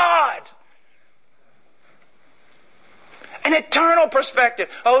glory of God. An eternal perspective.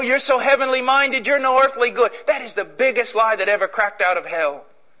 Oh, you're so heavenly minded, you're no earthly good. That is the biggest lie that ever cracked out of hell.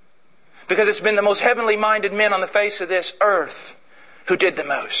 Because it's been the most heavenly minded men on the face of this earth who did the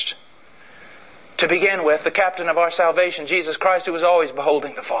most. To begin with, the captain of our salvation, Jesus Christ, who was always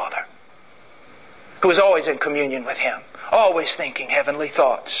beholding the Father. Who was always in communion with Him. Always thinking heavenly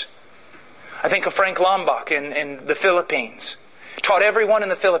thoughts. I think of Frank Lombok in the Philippines. Taught everyone in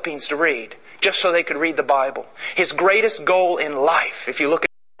the Philippines to read. Just so they could read the Bible. His greatest goal in life, if you look at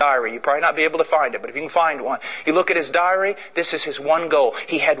his diary, you'll probably not be able to find it, but if you can find one, you look at his diary, this is his one goal.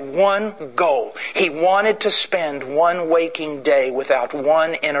 He had one goal. He wanted to spend one waking day without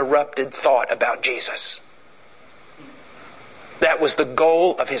one interrupted thought about Jesus. That was the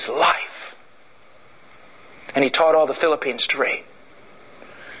goal of his life. And he taught all the Philippines to read.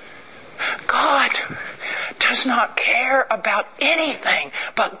 God does not care about anything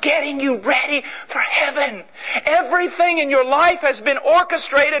but getting you ready for heaven. Everything in your life has been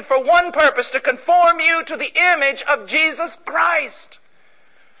orchestrated for one purpose, to conform you to the image of Jesus Christ.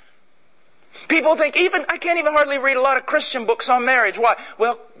 People think, I can't even hardly read a lot of Christian books on marriage. Why?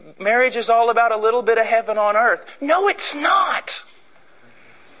 Well, marriage is all about a little bit of heaven on earth. No, it's not.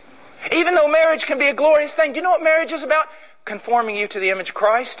 Even though marriage can be a glorious thing, do you know what marriage is about? Conforming you to the image of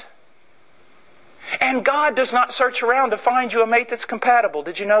Christ. And God does not search around to find you a mate that's compatible.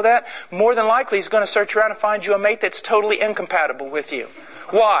 Did you know that? More than likely, He's going to search around and find you a mate that's totally incompatible with you.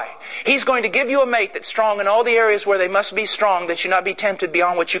 Why? He's going to give you a mate that's strong in all the areas where they must be strong, that you not be tempted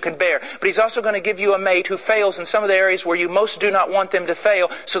beyond what you can bear. But He's also going to give you a mate who fails in some of the areas where you most do not want them to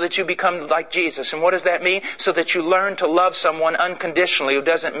fail, so that you become like Jesus. And what does that mean? So that you learn to love someone unconditionally who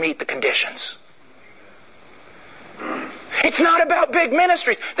doesn't meet the conditions. It's not about big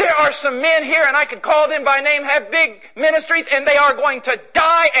ministries. There are some men here, and I could call them by name, have big ministries, and they are going to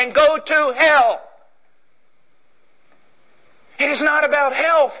die and go to hell. It is not about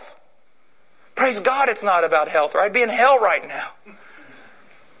health. Praise God, it's not about health, or I'd be in hell right now.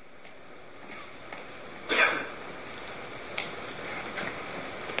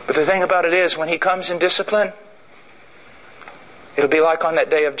 But the thing about it is, when He comes in discipline, it'll be like on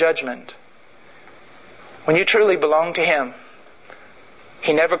that day of judgment. When you truly belong to Him,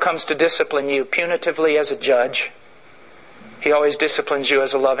 He never comes to discipline you punitively as a judge. He always disciplines you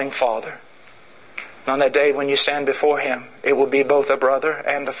as a loving Father. And on that day when you stand before Him, it will be both a brother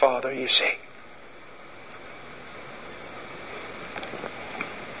and a father, you see.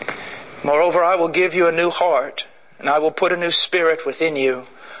 Moreover, I will give you a new heart, and I will put a new spirit within you.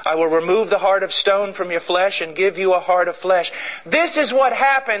 I will remove the heart of stone from your flesh and give you a heart of flesh. This is what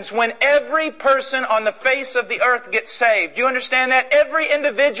happens when every person on the face of the earth gets saved. Do you understand that? Every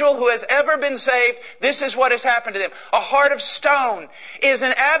individual who has ever been saved, this is what has happened to them. A heart of stone is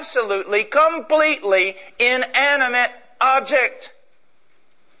an absolutely, completely inanimate object.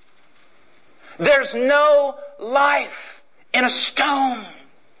 There's no life in a stone.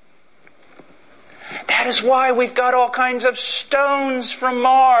 That is why we've got all kinds of stones from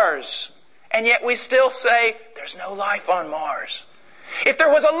Mars. And yet we still say, there's no life on Mars. If there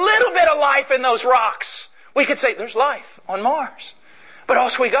was a little bit of life in those rocks, we could say, there's life on Mars. But all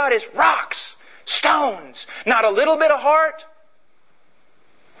we got is rocks, stones. Not a little bit of heart,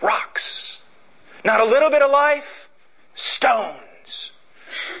 rocks. Not a little bit of life, stones.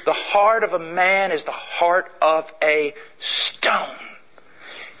 The heart of a man is the heart of a stone.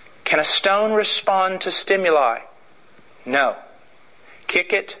 Can a stone respond to stimuli? No.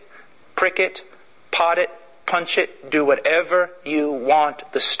 Kick it, prick it, pot it, punch it, do whatever you want.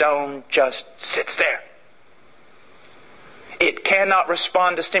 The stone just sits there. It cannot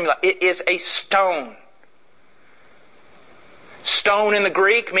respond to stimuli. It is a stone. Stone in the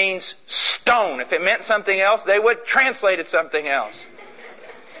Greek means stone. If it meant something else, they would translate it something else.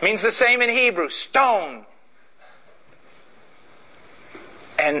 It means the same in Hebrew, stone.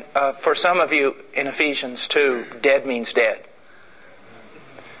 And for some of you in Ephesians 2, dead means dead.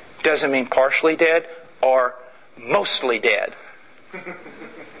 Doesn't mean partially dead or mostly dead.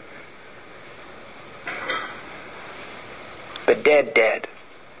 But dead.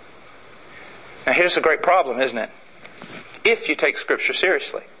 Now here's the great problem, isn't it? If you take Scripture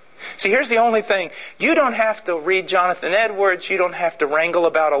seriously. See, here's the only thing. You don't have to read Jonathan Edwards. You don't have to wrangle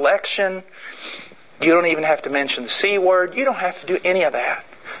about election. You don't even have to mention the C word. You don't have to do any of that.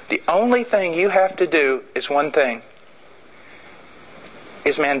 The only thing you have to do is one thing.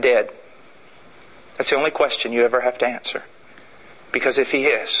 Is man dead? That's the only question you ever have to answer. Because if he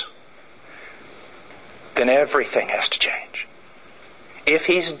is, then everything has to change. If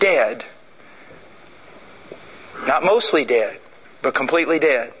he's dead, not mostly dead, but completely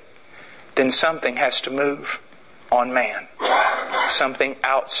dead, then something has to move on man. Something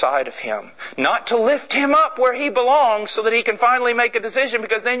outside of him. Not to lift him up where he belongs so that he can finally make a decision,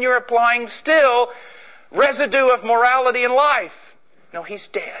 because then you're applying still residue of morality in life. No, he's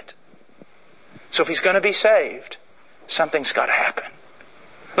dead. So if he's going to be saved, something's got to happen.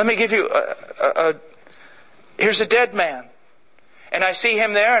 Let me give you here's a dead man. And I see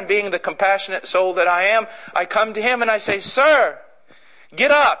him there, and being the compassionate soul that I am, I come to him and I say, "Sir,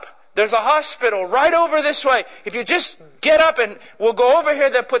 get up. There's a hospital right over this way. If you just get up and we'll go over here,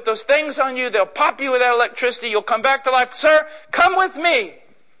 they'll put those things on you. They'll pop you with that electricity. You'll come back to life. Sir, come with me."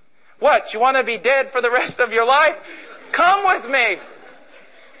 What? You want to be dead for the rest of your life? Come with me.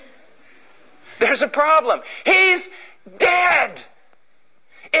 There's a problem. He's dead.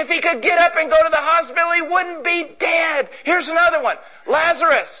 If he could get up and go to the hospital, he wouldn't be dead. Here's another one.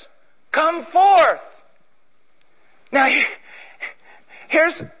 Lazarus. come forth. Now,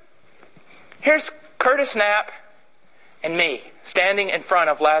 here's Curtis Knapp and me standing in front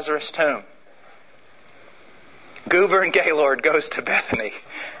of Lazarus' tomb. Goober and Gaylord goes to Bethany.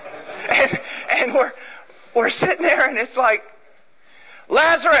 And we're sitting there and it's like,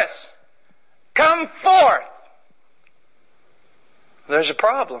 Lazarus, come forth. There's a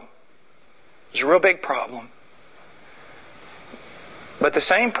problem. There's a real big problem. But the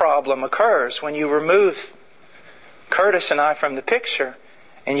same problem occurs when you remove Curtis and I from the picture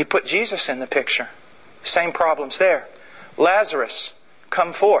and you put Jesus in the picture. Same problem's there. Lazarus,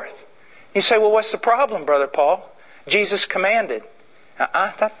 come forth. You say, well, what's the problem, Brother Paul? Jesus commanded.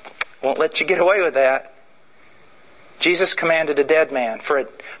 That won't let you get away with that. Jesus commanded a dead man.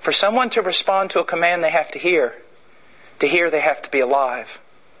 For someone to respond to a command, they have to hear. To hear, they have to be alive.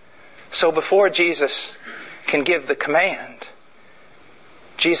 So before Jesus can give the command,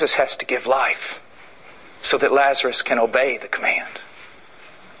 Jesus has to give life so that Lazarus can obey the command.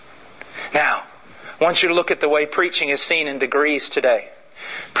 Now, I want you to look at the way preaching is seen in degrees today.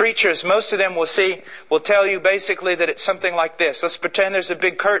 Preachers, most of them will tell you basically that it's something like this. Let's pretend there's a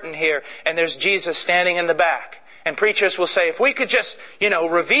big curtain here and there's Jesus standing in the back. And preachers will say, if we could just,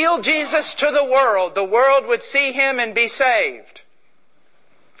 reveal Jesus to the world would see Him and be saved.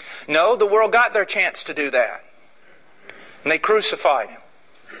 No, the world got their chance to do that. And they crucified Him.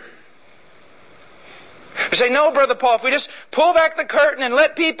 You say, no, Brother Paul, if we just pull back the curtain and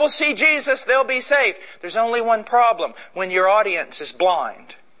let people see Jesus, they'll be saved. There's only one problem. When your audience is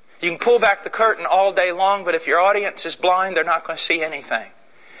blind. You can pull back the curtain all day long, but if your audience is blind, they're not going to see anything.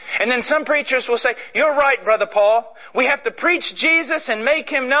 And then some preachers will say, you're right, Brother Paul. We have to preach Jesus and make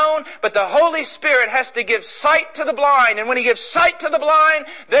Him known, but the Holy Spirit has to give sight to the blind. And when He gives sight to the blind,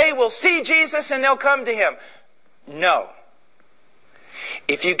 they will see Jesus and they'll come to Him. No.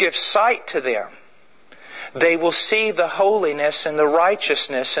 If you give sight to them, they will see the holiness and the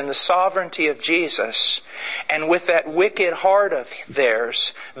righteousness and the sovereignty of Jesus. And with that wicked heart of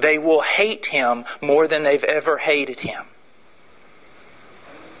theirs, they will hate Him more than they've ever hated Him.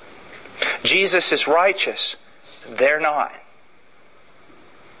 Jesus is righteous. They're not.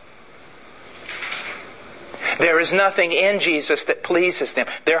 There is nothing in Jesus that pleases them.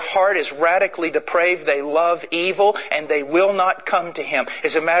 Their heart is radically depraved. They love evil and they will not come to Him.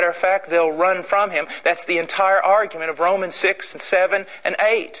 As a matter of fact, they'll run from Him. That's the entire argument of Romans 6 and 7 and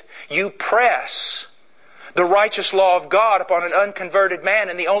 8. You press the righteous law of God upon an unconverted man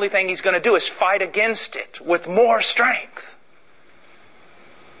and the only thing he's going to do is fight against it with more strength.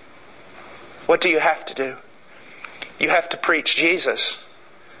 What do you have to do? You have to preach Jesus.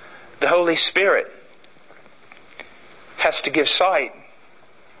 The Holy Spirit has to give sight.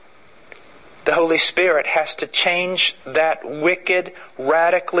 The Holy Spirit has to change that wicked,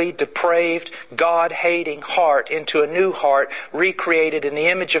 radically depraved, God-hating heart into a new heart, recreated in the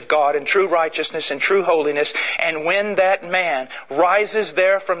image of God in true righteousness and true holiness. And when that man rises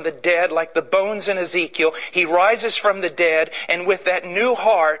there from the dead, like the bones in Ezekiel, he rises from the dead, and with that new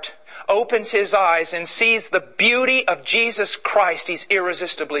heart, opens his eyes and sees the beauty of Jesus Christ, he's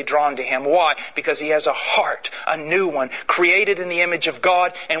irresistibly drawn to Him. Why? Because he has a heart, a new one, created in the image of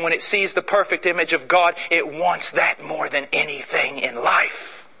God, and when it sees the perfect image of God, it wants that more than anything in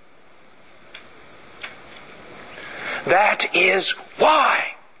life. That is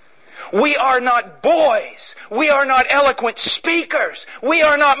why. We are not boys. We are not eloquent speakers. We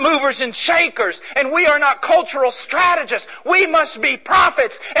are not movers and shakers. And we are not cultural strategists. We must be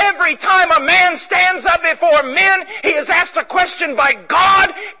prophets. Every time a man stands up before men, he is asked a question by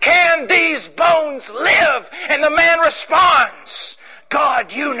God, can these bones live? And the man responds,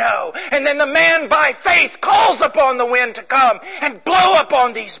 God, you know. And then the man by faith calls upon the wind to come and blow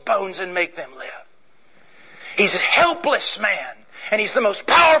upon these bones and make them live. He's a helpless man. And he's the most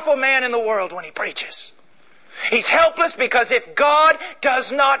powerful man in the world when he preaches. He's helpless because if God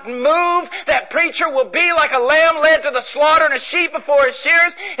does not move, that preacher will be like a lamb led to the slaughter and a sheep before his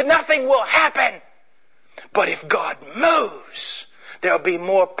shears, and nothing will happen. But if God moves, there'll be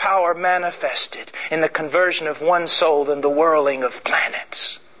more power manifested in the conversion of one soul than the whirling of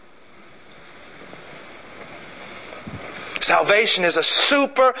planets. Salvation is a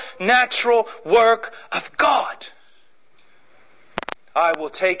supernatural work of God. I will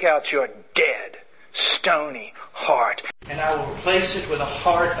take out your dead, stony heart, and I will replace it with a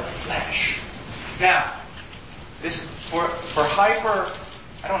heart of flesh. Now, this for hyper,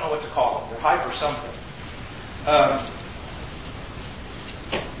 I don't know what to call them. They're hyper something.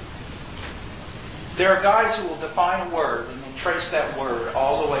 There are guys who will define a word and then trace that word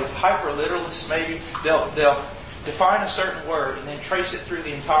all the way. Hyper literalists, maybe they'll define a certain word and then trace it through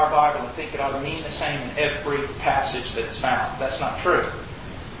the entire Bible and think it ought to mean the same in every passage that it's found. That's not true.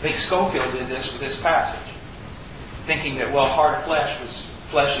 I think Scofield did this with this passage, thinking that, well, heart of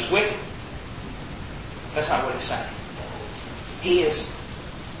flesh is wicked. That's not what he's saying. He is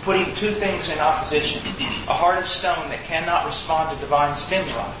putting two things in opposition. A heart of stone that cannot respond to divine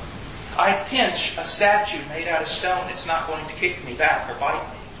stimuli. I pinch a statue made out of stone, it's not going to kick me back or bite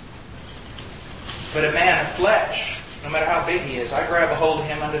me. But a man of flesh, no matter how big he is, I grab a hold of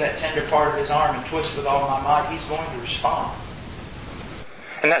him under that tender part of his arm and twist with all my might, he's going to respond.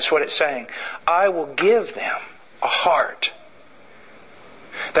 And that's what it's saying. I will give them a heart.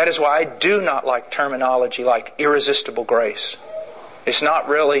 That is why I do not like terminology like irresistible grace. It's not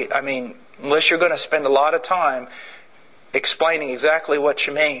really, unless you're going to spend a lot of time explaining exactly what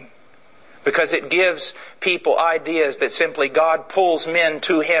you mean. Because it gives people ideas that simply God pulls men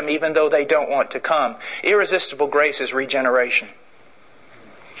to Him even though they don't want to come. Irresistible grace is regeneration.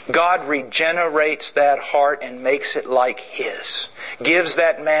 God regenerates that heart and makes it like His. Gives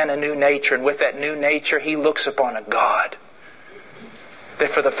that man a new nature, and with that new nature he looks upon a God that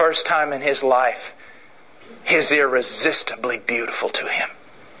for the first time in his life is irresistibly beautiful to him.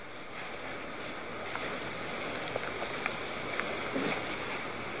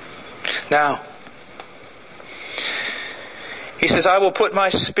 Now, he says, I will put my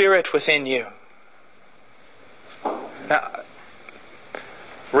Spirit within you. Now,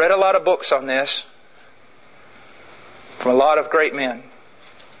 read a lot of books on this from a lot of great men.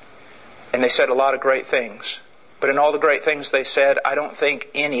 And they said a lot of great things. But in all the great things they said, I don't think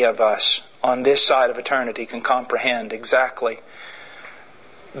any of us on this side of eternity can comprehend exactly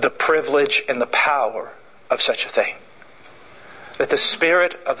the privilege and the power of such a thing. That the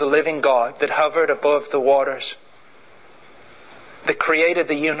Spirit of the living God that hovered above the waters, that created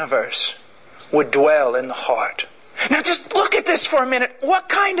the universe, would dwell in the heart. Now just look at this for a minute. What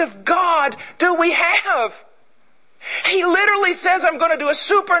kind of God do we have? He literally says, I'm going to do a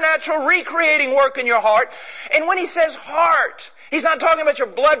supernatural recreating work in your heart. And when he says heart, he's not talking about your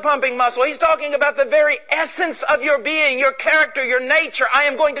blood pumping muscle. He's talking about the very essence of your being, your character, your nature. I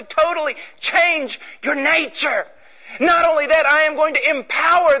am going to totally change your nature. Not only that, I am going to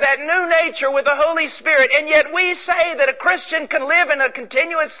empower that new nature with the Holy Spirit. And yet we say that a Christian can live in a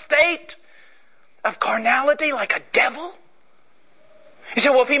continuous state of carnality like a devil? You say,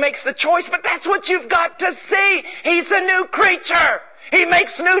 well, if he makes the choice, but that's what you've got to see. He's a new creature. He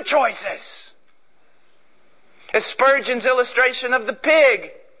makes new choices. As Spurgeon's illustration of the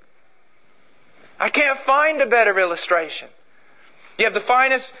pig. I can't find a better illustration. You have the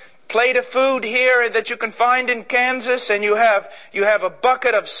finest plate of food here that you can find in Kansas, and you have a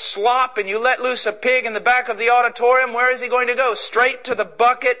bucket of slop, and you let loose a pig in the back of the auditorium. Where is he going to go? Straight to the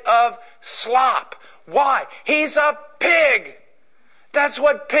bucket of slop. Why? He's a pig. That's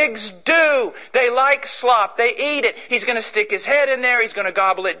what pigs do. They like slop. They eat it. He's going to stick his head in there. He's going to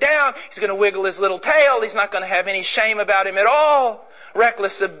gobble it down. He's going to wiggle his little tail. He's not going to have any shame about him at all.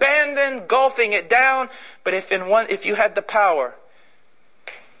 Reckless abandon, gulping it down. But if you had the power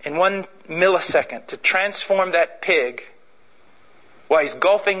in 1 millisecond to transform that pig, while he's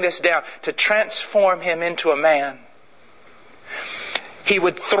gulping this down, to transform him into a man, he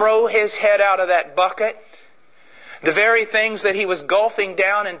would throw his head out of that bucket. The very things that he was gulping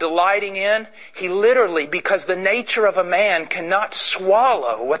down and delighting in, he literally, because the nature of a man cannot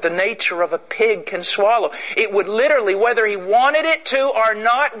swallow what the nature of a pig can swallow. It would literally, whether he wanted it to or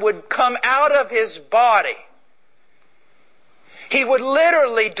not, would come out of his body. He would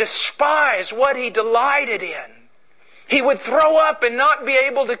literally despise what he delighted in. He would throw up and not be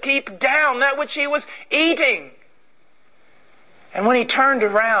able to keep down that which he was eating. And when he turned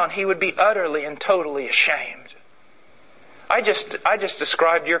around, he would be utterly and totally ashamed. I just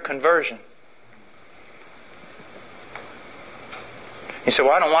described your conversion. You say,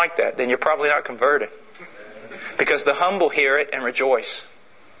 well, I don't like that. Then you're probably not converted. Because the humble hear it and rejoice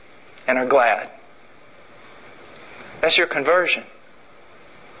and are glad. That's your conversion.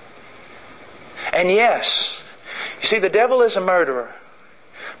 And yes, you see, the devil is a murderer.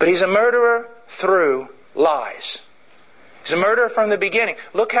 But he's a murderer through lies. He's a murderer from the beginning.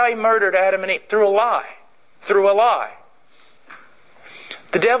 Look how he murdered Adam and Eve. Through a lie. Through a lie.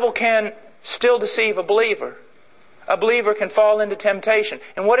 The devil can still deceive a believer. A believer can fall into temptation.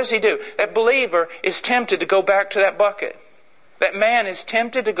 And what does he do? That believer is tempted to go back to that bucket. That man is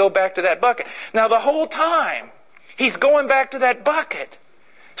tempted to go back to that bucket. Now the whole time, he's going back to that bucket.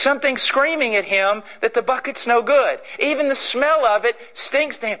 Something screaming at him that the bucket's no good. Even the smell of it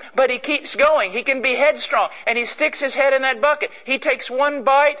stinks to him. But he keeps going. He can be headstrong. And he sticks his head in that bucket. He takes one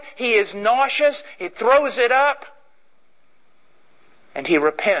bite. He is nauseous. He throws it up. And he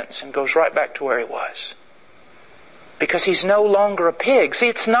repents and goes right back to where he was. Because he's no longer a pig. See,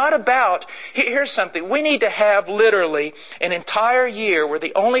 it's not about... Here's something. We need to have literally an entire year where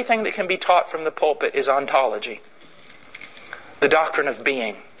the only thing that can be taught from the pulpit is ontology. The doctrine of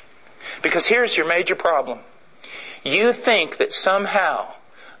being. Because here's your major problem. You think that somehow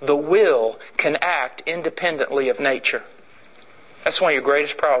the will can act independently of nature. That's one of your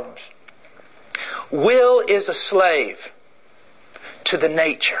greatest problems. Will is a slave to the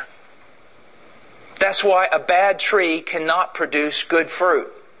nature. That's why a bad tree cannot produce good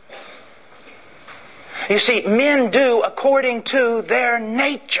fruit. You see, men do according to their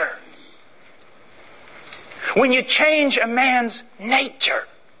nature. When you change a man's nature,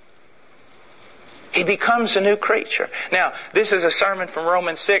 he becomes a new creature. Now, this is a sermon from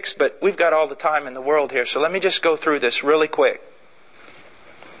Romans 6, but we've got all the time in the world here, so let me just go through this really quick.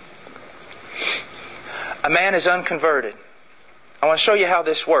 A man is unconverted. I want to show you how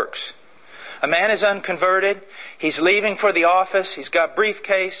this works. A man is unconverted. He's leaving for the office. He's got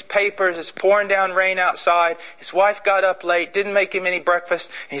briefcase, papers. It's pouring down rain outside. His wife got up late, didn't make him any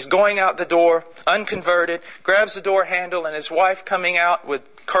breakfast. He's going out the door, unconverted, grabs the door handle, and his wife coming out with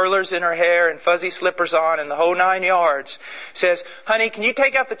curlers in her hair and fuzzy slippers on and the whole 9 yards says, "Honey, can you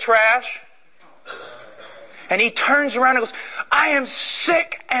take out the trash?" And he turns around and goes, "I am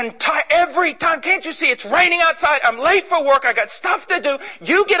sick and tired every time. Can't you see it's raining outside? I'm late for work. I got stuff to do.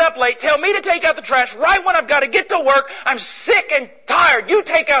 You get up late. Tell me to take out the trash right when I've got to get to work. I'm sick and tired. You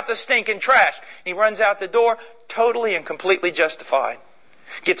take out the stinking trash." He runs out the door, totally and completely justified.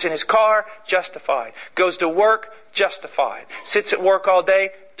 Gets in his car, justified. Goes to work, justified. Sits at work all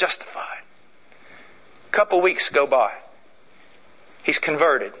day, justified. A couple weeks go by. He's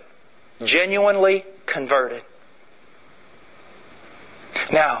converted. Genuinely converted.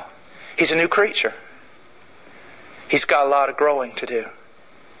 Now, he's a new creature. He's got a lot of growing to do.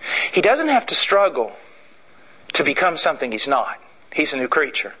 He doesn't have to struggle to become something he's not. He's a new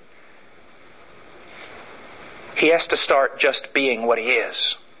creature. He has to start just being what he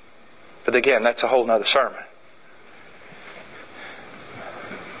is. But again, that's a whole nother sermon.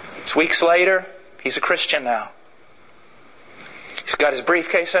 It's weeks later, he's a Christian now. He's got his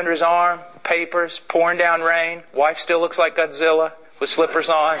briefcase under his arm, papers, pouring down rain. Wife still looks like Godzilla with slippers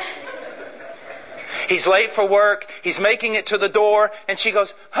on. He's late for work. He's making it to the door. And she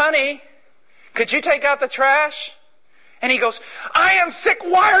goes, "Honey, could you take out the trash?" And he goes, "I am sick.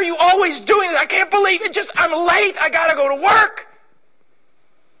 Why are you always doing this? I can't believe it. I'm late. I got to go to work."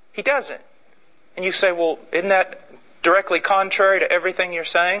 He doesn't. And you say, "Well, isn't that directly contrary to everything you're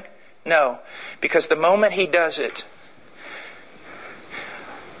saying?" No. Because the moment he does it,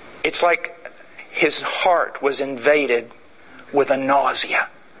 it's like his heart was invaded with a nausea.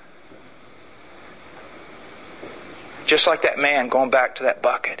 Just like that man going back to that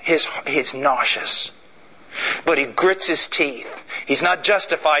bucket. He's nauseous. But he grits his teeth. He's not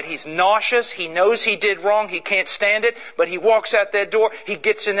justified. He's nauseous. He knows he did wrong. He can't stand it. But he walks out that door. He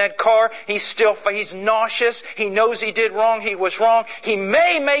gets in that car. He's nauseous. He knows he did wrong. He was wrong. He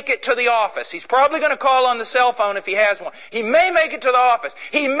may make it to the office. He's probably going to call on the cell phone if he has one. He may make it to the office.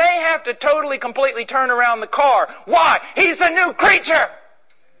 He may have to totally, completely turn around the car. Why? He's a new creature.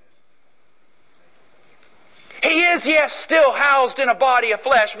 He is, yes, still housed in a body of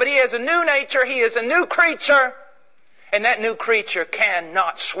flesh, but he has a new nature. He is a new creature. And that new creature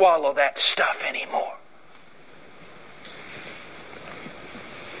cannot swallow that stuff anymore.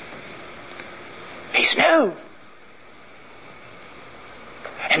 He's new.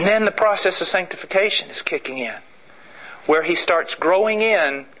 And then the process of sanctification is kicking in, where he starts growing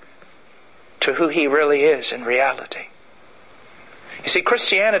in to who he really is in reality. You see,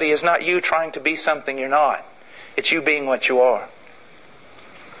 Christianity is not you trying to be something you're not. It's you being what you are.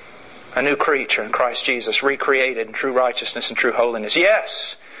 A new creature in Christ Jesus, recreated in true righteousness and true holiness.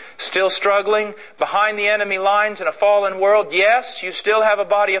 Yes, still struggling behind the enemy lines in a fallen world. Yes, you still have a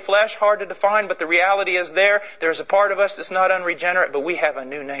body of flesh, hard to define, but the reality is there. There's a part of us that's not unregenerate, but we have a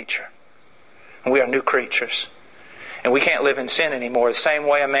new nature. And we are new creatures. And we can't live in sin anymore, the same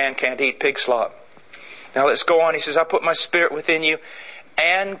way a man can't eat pig slop. Now let's go on. He says, "I put my spirit within you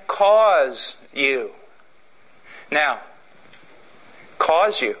and cause you." Now,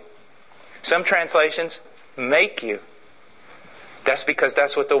 cause you. Some translations, make you. That's because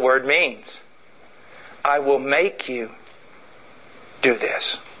that's what the word means. I will make you do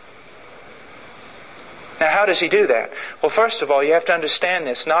this. Now, how does He do that? Well, first of all, you have to understand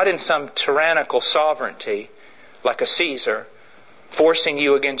this, not in some tyrannical sovereignty, like a Caesar, forcing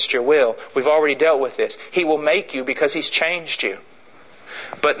you against your will. We've already dealt with this. He will make you because He's changed you.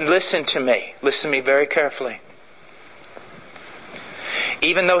 But listen to me. Listen to me very carefully.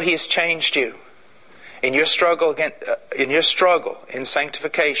 Even though He has changed you, in your struggle in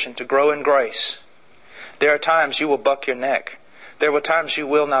sanctification to grow in grace, there are times you will buck your neck. There are times you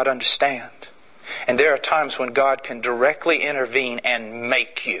will not understand. And there are times when God can directly intervene and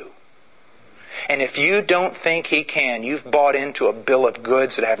make you. And if you don't think He can, you've bought into a bill of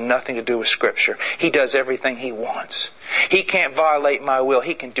goods that have nothing to do with Scripture. He does everything He wants. He can't violate my will.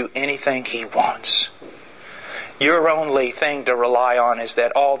 He can do anything He wants. Your only thing to rely on is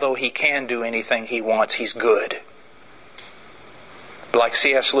that although He can do anything He wants, He's good. Like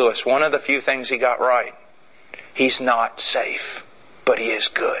C.S. Lewis, one of the few things he got right. He's not safe, but He is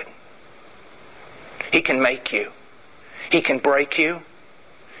good. He can make you. He can break you.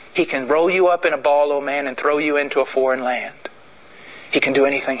 He can roll you up in a ball, O man, and throw you into a foreign land. He can do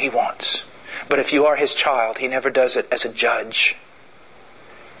anything He wants. But if you are His child, He never does it as a judge.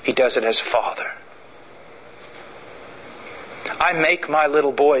 He does it as a father. I make my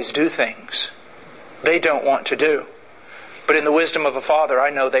little boys do things they don't want to do. But in the wisdom of a father,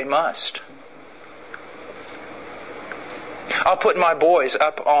 I know they must. I'll put my boys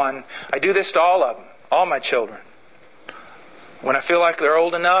up on... I do this to all of them, all my children. When I feel like they're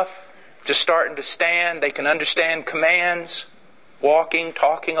old enough, just starting to stand, they can understand commands, walking,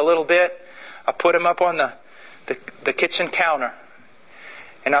 talking a little bit, I put them up on the kitchen counter.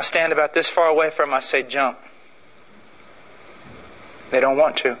 And I'll stand about this far away from them. I say, jump. They don't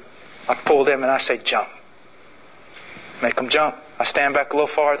want to. I pull them and I say, jump. Make them jump. I stand back a little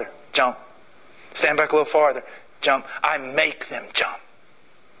farther. Jump. Stand back a little farther. Jump. I make them jump.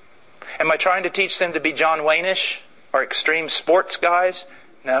 Am I trying to teach them to be John Wayne-ish or extreme sports guys?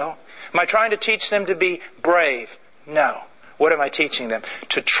 No. Am I trying to teach them to be brave? No. What am I teaching them?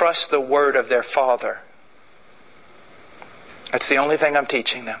 To trust the word of their father. That's the only thing I'm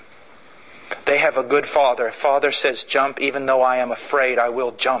teaching them. They have a good father. If father says jump, even though I am afraid, I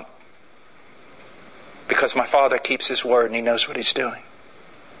will jump. Because my father keeps His word and He knows what He's doing.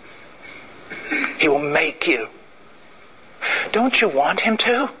 He will make you. Don't you want Him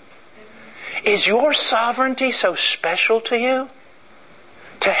to? Is your sovereignty so special to you?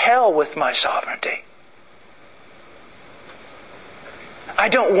 To hell with my sovereignty. I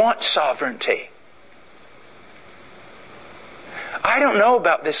don't want sovereignty. I don't know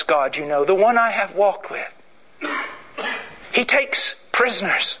about this God, you know, the one I have walked with. He takes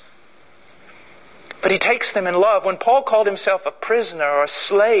prisoners. But He takes them in love. When Paul called himself a prisoner or a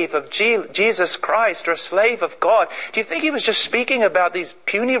slave of Jesus Christ or a slave of God, do you think he was just speaking about these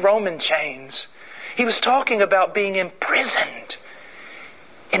puny Roman chains? He was talking about being imprisoned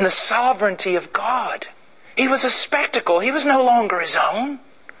in the sovereignty of God. He was a spectacle. He was no longer his own.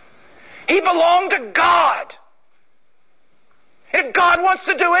 He belonged to God. And if God wants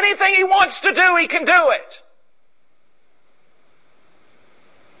to do anything He wants to do, He can do it.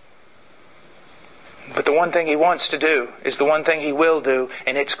 But the one thing He wants to do is the one thing He will do,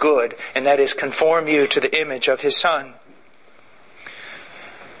 and it's good, and that is conform you to the image of His Son.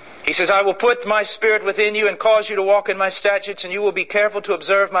 He says, I will put my Spirit within you and cause you to walk in my statutes, and you will be careful to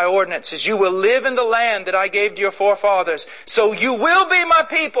observe my ordinances. You will live in the land that I gave to your forefathers. So you will be my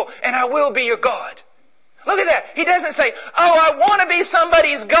people, and I will be your God. Look at that. He doesn't say, oh, I want to be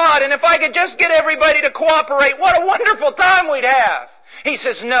somebody's God, and if I could just get everybody to cooperate, what a wonderful time we'd have. He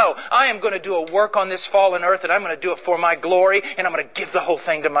says, no, I am going to do a work on this fallen earth, and I'm going to do it for my glory, and I'm going to give the whole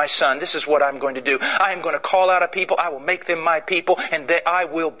thing to my Son. This is what I'm going to do. I am going to call out a people, I will make them my people, and I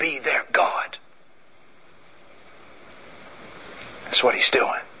will be their God. That's what He's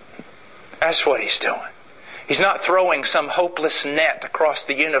doing. That's what He's doing. He's not throwing some hopeless net across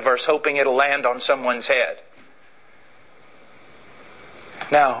the universe hoping it'll land on someone's head.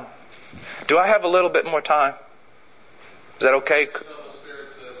 Now, do I have a little bit more time? Is that okay?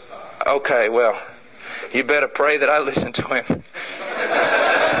 Okay, well, you better pray that I listen to Him.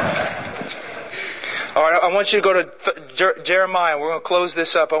 All right, I want you to go to Jeremiah. We're going to close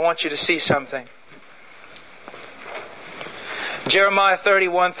this up. I want you to see something. Jeremiah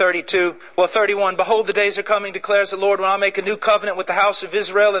 31:32. 31. Behold, the days are coming, declares the Lord, when I'll make a new covenant with the house of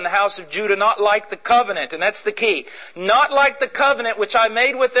Israel and the house of Judah, not like the covenant, and that's the key, not like the covenant which I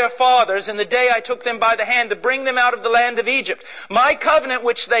made with their fathers in the day I took them by the hand to bring them out of the land of Egypt. My covenant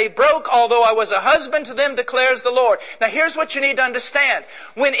which they broke, although I was a husband to them, declares the Lord. Now here's what you need to understand.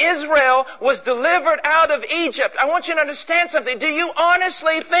 When Israel was delivered out of Egypt, I want you to understand something. Do you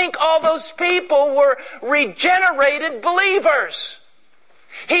honestly think all those people were regenerated believers?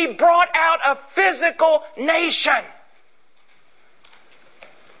 He brought out a physical nation.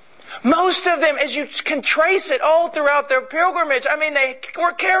 Most of them, as you can trace it all throughout their pilgrimage, they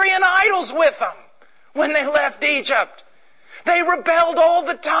were carrying idols with them when they left Egypt. They rebelled all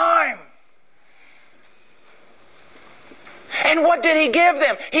the time. And what did He give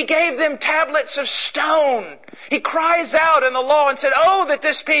them? He gave them tablets of stone. He cries out in the law and said, "Oh, that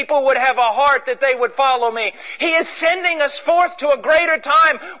this people would have a heart that they would follow me." He is sending us forth to a greater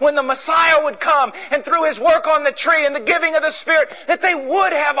time when the Messiah would come, and through His work on the tree and the giving of the Spirit, that they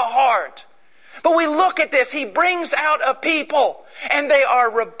would have a heart. But we look at this, He brings out a people, and they are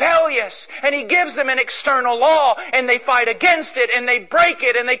rebellious, and He gives them an external law, and they fight against it, and they break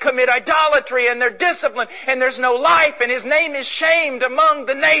it, and they commit idolatry, and they're disciplined, and there's no life, and His name is shamed among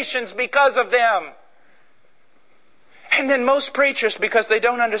the nations because of them. And then most preachers, because they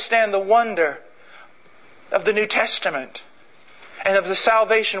don't understand the wonder of the New Testament and of the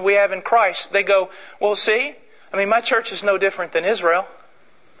salvation we have in Christ, they go, "Well, see, my church is no different than Israel.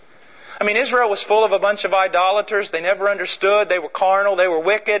 Israel was full of a bunch of idolaters. They never understood. They were carnal. They were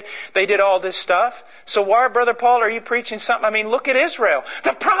wicked. They did all this stuff. So why, Brother Paul, are you preaching something? Look at Israel."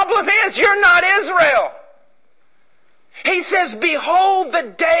 The problem is, you're not Israel. He says, "Behold, the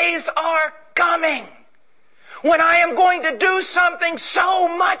days are coming when I am going to do something so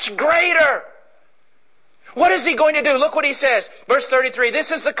much greater." What is He going to do? Look what He says. Verse 33, "This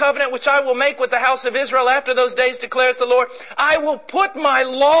is the covenant which I will make with the house of Israel after those days, declares the Lord. I will put my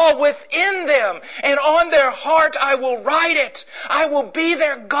law within them, and on their heart I will write it. I will be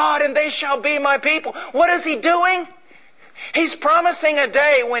their God, and they shall be my people." What is He doing? He's promising a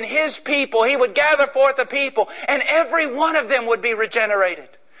day when His people, He would gather forth a people, and every one of them would be regenerated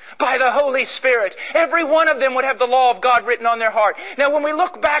by the Holy Spirit. Every one of them would have the law of God written on their heart. Now, when we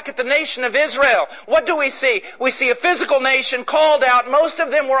look back at the nation of Israel, what do we see? We see a physical nation called out. Most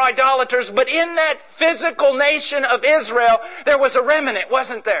of them were idolaters, but in that physical nation of Israel, there was a remnant,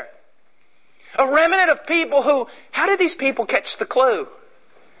 wasn't there? A remnant of people who, how did these people catch the clue?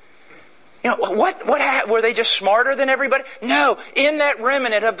 Were they just smarter than everybody? No, in that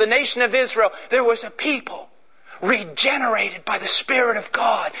remnant of the nation of Israel, there was a people regenerated by the Spirit of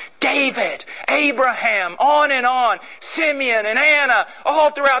God. David, Abraham, on, Simeon and Anna,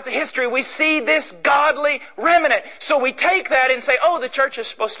 all throughout the history, we see this godly remnant. So we take that and say, oh, the church is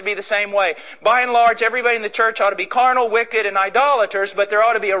supposed to be the same way. By and large, everybody in the church ought to be carnal, wicked, and idolaters, but there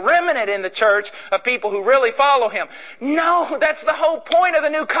ought to be a remnant in the church of people who really follow Him. No, that's the whole point of the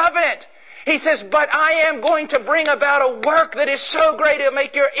new covenant. He says, but I am going to bring about a work that is so great it'll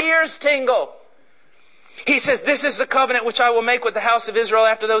make your ears tingle. He says, this is the covenant which I will make with the house of Israel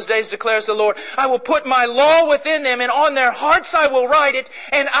after those days, declares the Lord. I will put my law within them, and on their hearts I will write it,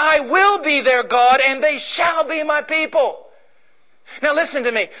 and I will be their God, and they shall be my people. Now listen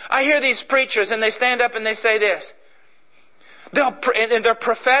to me. I hear these preachers, and they stand up and they say this. They're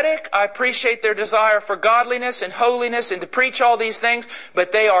prophetic. I appreciate their desire for godliness and holiness and to preach all these things,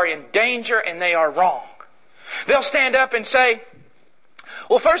 but they are in danger and they are wrong. They'll stand up and say,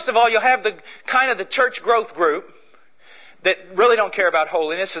 well, first of all, you'll have the kind of the church growth group that really don't care about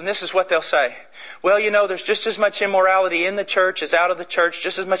holiness, and this is what they'll say. Well, there's just as much immorality in the church as out of the church,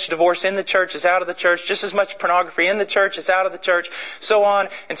 just as much divorce in the church as out of the church, just as much pornography in the church as out of the church, so on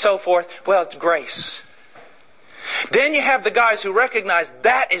and so forth. Well, it's grace. Then you have the guys who recognize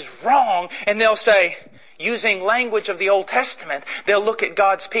that is wrong, and they'll say, using language of the Old Testament, they'll look at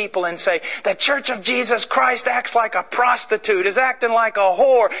God's people and say, the Church of Jesus Christ acts like a prostitute, is acting like a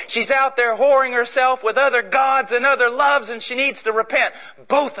whore. She's out there whoring herself with other gods and other loves, and she needs to repent.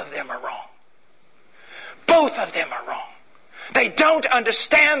 Both of them are wrong. Both of them are wrong. They don't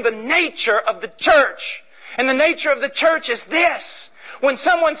understand the nature of the church. And the nature of the church is this. When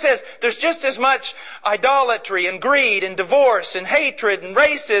someone says there's just as much idolatry and greed and divorce and hatred and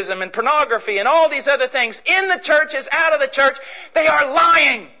racism and pornography and all these other things in the church as out of the church, they are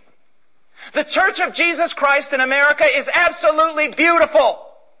lying. The Church of Jesus Christ in America is absolutely beautiful.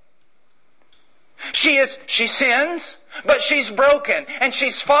 She sins, but she's broken, and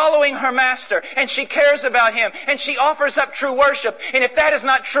she's following her Master, and she cares about Him, and she offers up true worship. And if that is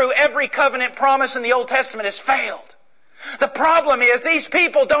not true, every covenant promise in the Old Testament has failed. The problem is these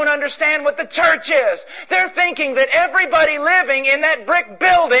people don't understand what the church is. They're thinking that everybody living in that brick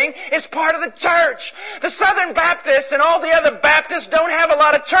building is part of the church. The Southern Baptists and all the other Baptists don't have a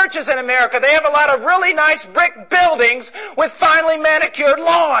lot of churches in America. They have a lot of really nice brick buildings with finely manicured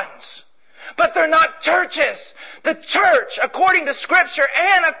lawns. But they're not churches. The church, according to Scripture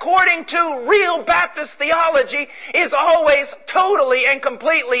and according to real Baptist theology, is always totally and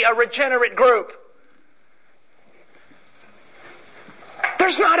completely a regenerate group.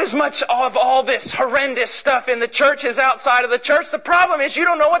 There's not as much of all this horrendous stuff in the church as outside of the church. The problem is you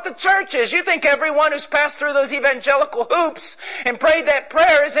don't know what the church is. You think everyone who's passed through those evangelical hoops and prayed that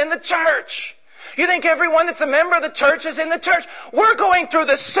prayer is in the church. You think everyone that's a member of the church is in the church. We're going through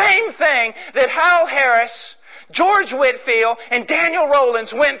the same thing that Hal Harris, George Whitefield, and Daniel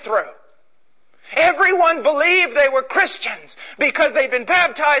Rollins went through. Everyone believed they were Christians because they'd been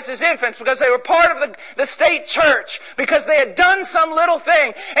baptized as infants, because they were part of the state church, because they had done some little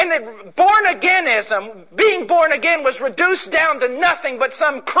thing. And that born-againism, being born again, was reduced down to nothing but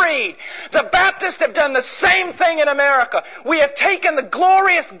some creed. The Baptists have done the same thing in America. We have taken the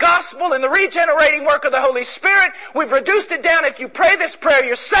glorious gospel and the regenerating work of the Holy Spirit. We've reduced it down. If you pray this prayer,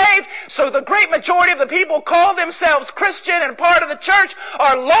 you're saved. So the great majority of the people who call themselves Christian and part of the church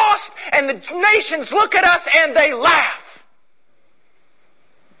are lost, and the nations look at us and they laugh.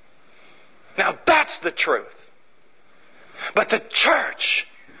 Now that's the truth. But the church,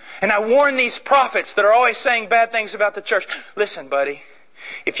 and I warn these prophets that are always saying bad things about the church. Listen, buddy,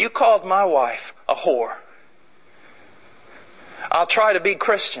 if you called my wife a whore, I'll try to be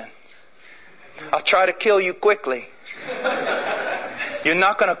Christian. I'll try to kill you quickly. You're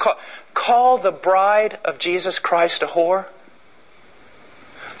not going to call the bride of Jesus Christ a whore,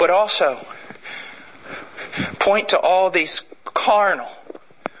 but also point to all these carnal,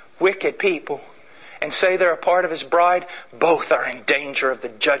 wicked people and say they're a part of His bride. Both are in danger of the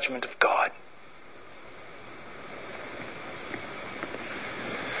judgment of God.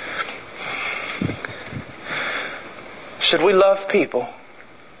 Should we love people?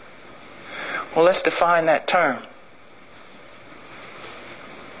 Well, let's define that term.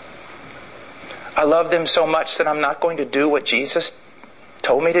 I love them so much that I'm not going to do what Jesus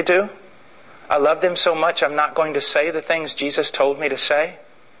told me to do. I love them so much I'm not going to say the things Jesus told me to say.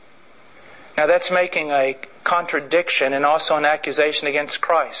 Now that's making a contradiction and also an accusation against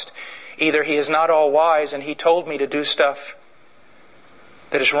Christ. Either He is not all wise and He told me to do stuff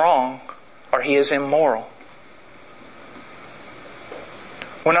that is wrong, or He is immoral.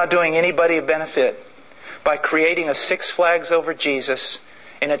 We're not doing anybody a benefit by creating a Six Flags over Jesus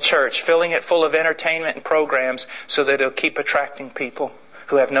in a church, filling it full of entertainment and programs so that it'll keep attracting people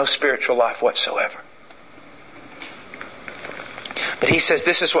who have no spiritual life whatsoever. But He says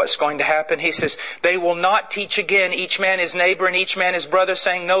this is what's going to happen. He says, they will not teach again each man his neighbor and each man his brother,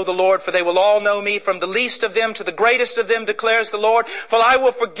 saying, know the Lord, for they will all know me, from the least of them to the greatest of them, declares the Lord. For I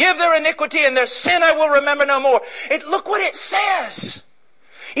will forgive their iniquity, and their sin I will remember no more. Look what it says.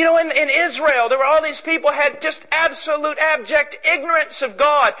 You know, in Israel, there were all these people had just absolute abject ignorance of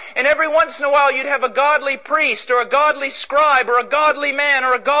God. And every once in a while you'd have a godly priest or a godly scribe or a godly man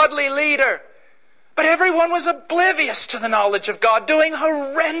or a godly leader. But everyone was oblivious to the knowledge of God, doing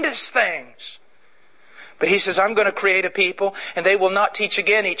horrendous things. But He says, I'm going to create a people, and they will not teach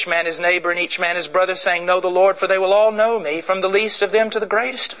again each man his neighbor and each man his brother, saying, know the Lord, for they will all know me, from the least of them to the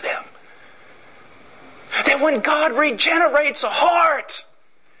greatest of them. That when God regenerates a heart,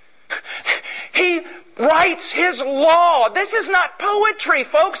 He writes His law. This is not poetry,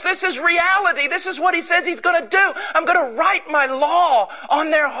 folks. This is reality. This is what He says He's going to do. I'm going to write my law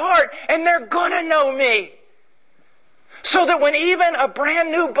on their heart, and they're going to know me. So that when even a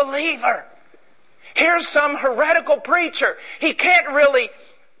brand new believer hears some heretical preacher, he can't really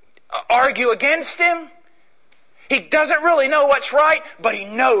argue against him. He doesn't really know what's right, but he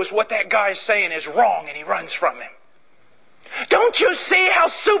knows what that guy is saying is wrong, and he runs from him. Don't you see how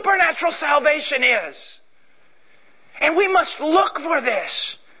supernatural salvation is? And we must look for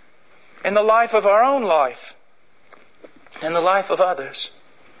this in the life of our own life, in the life of others.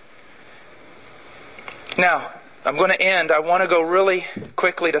 Now, I'm going to end. I want to go really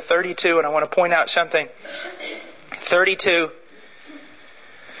quickly to 32, and I want to point out something. 32,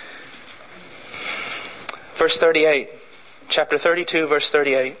 verse 38. Chapter 32, verse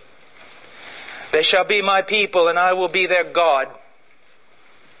 38. They shall be my people, and I will be their God.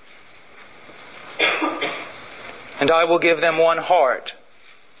 And I will give them one heart.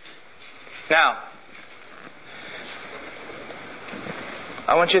 Now,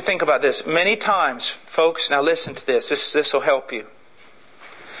 I want you to think about this. Many times, folks, now listen to this. This will help you.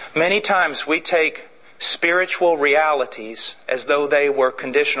 Many times we take spiritual realities as though they were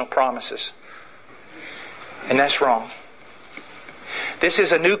conditional promises. And that's wrong. This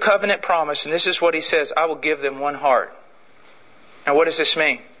is a new covenant promise, and this is what He says, I will give them one heart. Now what does this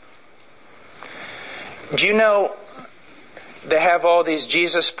mean? Do you know they have all these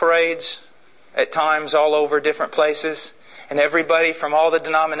Jesus parades at times all over different places? And everybody from all the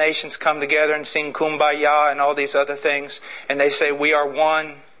denominations come together and sing Kumbaya and all these other things. And they say, we are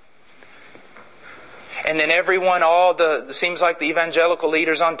one. And then everyone, it seems like the evangelical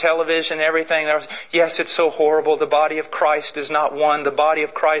leaders on television and everything, yes, it's so horrible. The body of Christ is not one. The body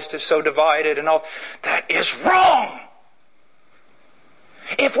of Christ is so divided and all. That is wrong.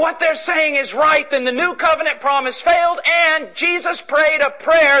 If what they're saying is right, then the new covenant promise failed and Jesus prayed a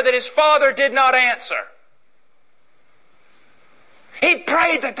prayer that His Father did not answer. He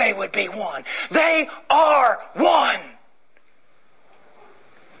prayed that they would be one. They are one.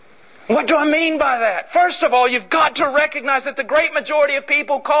 What do I mean by that? First of all, you've got to recognize that the great majority of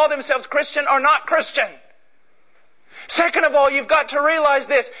people who call themselves Christian are not Christian. Second of all, you've got to realize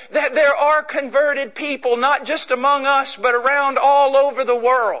this, that there are converted people, not just among us, but around all over the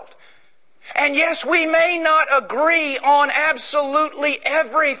world. And yes, we may not agree on absolutely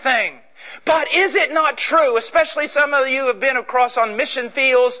everything. But is it not true, especially some of you have been across on mission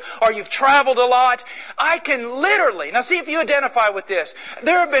fields or you've traveled a lot, I can literally, now see if you identify with this,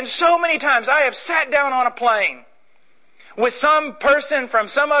 there have been so many times I have sat down on a plane with some person from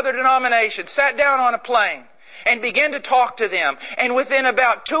some other denomination, sat down on a plane and began to talk to them. And within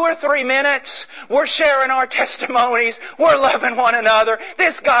about 2 or 3 minutes, we're sharing our testimonies, we're loving one another.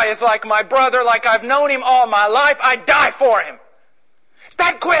 This guy is like my brother, like I've known him all my life, I'd die for him.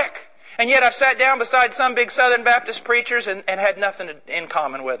 That quick! And yet I've sat down beside some big Southern Baptist preachers and had nothing in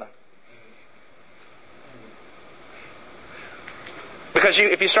common with them. Because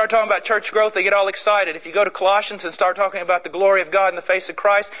if you start talking about church growth, they get all excited. If you go to Colossians and start talking about the glory of God in the face of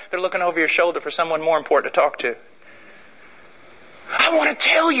Christ, they're looking over your shoulder for someone more important to talk to. I want to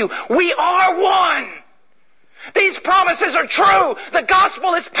tell you, we are one. These promises are true. The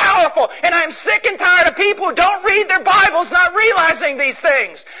gospel is powerful. And I'm sick and tired of people who don't read their Bibles not realizing these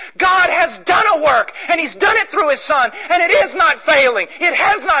things. God has done a work, and He's done it through His Son, and it is not failing. It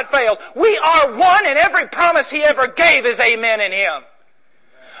has not failed. We are one, and every promise He ever gave is amen in Him.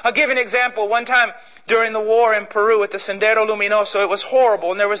 I'll give you an example. One time during the war in Peru at the Sendero Luminoso, it was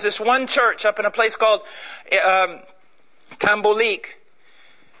horrible. And there was this one church up in a place called Tambolic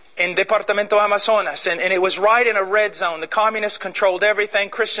in Departamento Amazonas. And it was right in a red zone. The communists controlled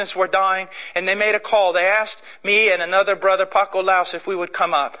everything. Christians were dying. And they made a call. They asked me and another brother, Paco Laos, if we would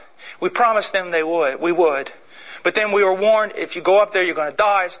come up. We promised them we would. But then we were warned, if you go up there, you're going to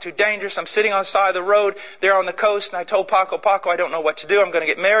die. It's too dangerous. I'm sitting on the side of the road there on the coast, and I told Paco, I don't know what to do. I'm going to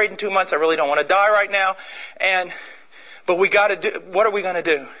get married in 2 months. I really don't want to die right now. But we got to do, what are we going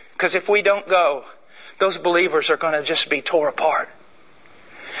to do? Because if we don't go, those believers are going to just be tore apart.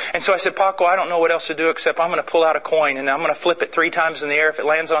 And so I said, Paco, I don't know what else to do except I'm going to pull out a coin, and I'm going to flip it 3 times in the air. If it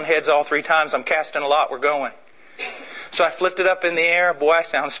lands on heads all 3 times, I'm casting a lot. We're going. So I flipped it up in the air. Boy, I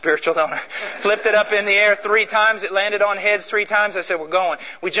sound spiritual, don't I? Flipped it up in the air 3 times. It landed on heads 3 times. I said, we're going.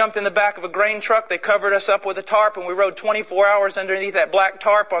 We jumped in the back of a grain truck. They covered us up with a tarp, and we rode 24 hours underneath that black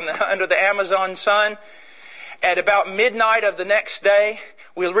tarp under the Amazon sun. At about midnight of the next day,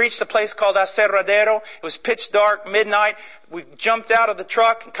 we reached a place called Aserradero. It was pitch dark, midnight. We jumped out of the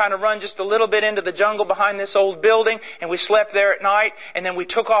truck and kind of run just a little bit into the jungle behind this old building, and we slept there at night, and then we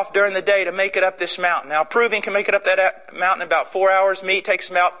took off during the day to make it up this mountain. Now, proving can make it up that mountain in about 4 hours. Me, it takes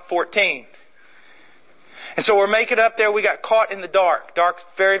about 14. And so we're making it up there. We got caught in the dark. Dark,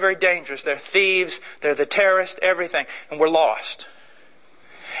 very, very dangerous. They're thieves. They're the terrorists, everything. And we're lost.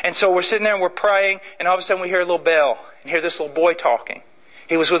 And so we're sitting there and we're praying, and all of a sudden we hear a little bell and hear this little boy talking.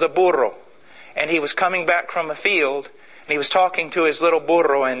 He was with a burro, and he was coming back from a field, and he was talking to his little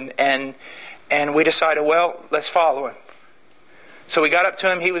burro, and we decided, well, let's follow him. So we got up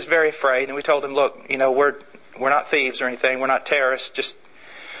to him. He was very afraid, and we told him, look, we're not thieves or anything. We're not terrorists.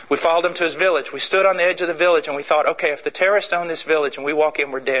 We followed him to his village. We stood on the edge of the village, and we thought, okay, if the terrorists own this village and we walk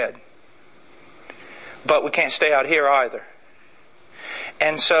in, we're dead. But we can't stay out here either.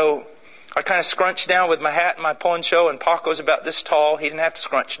 And so I kind of scrunched down with my hat and my poncho, and Paco's about this tall. He didn't have to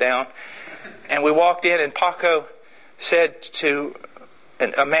scrunch down. And we walked in, and Paco said to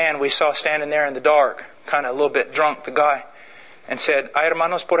a man we saw standing there in the dark, kind of a little bit drunk, the guy, and said, ¿Hay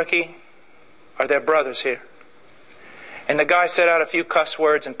hermanos por aquí? Are there brothers here? And the guy said out a few cuss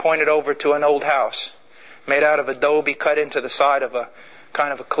words and pointed over to an old house made out of adobe cut into the side of a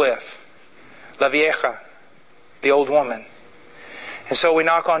kind of a cliff. La vieja, the old woman. And so we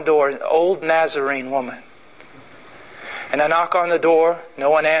knock on the door, an old Nazarene woman. And I knock on the door, no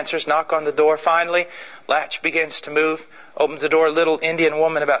one answers, knock on the door. Finally, latch begins to move, opens the door, a little Indian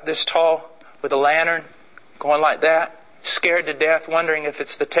woman about this tall with a lantern, going like that, scared to death, wondering if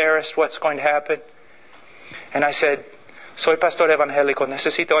it's the terrorist, what's going to happen. And I said, "Soy pastor evangélico,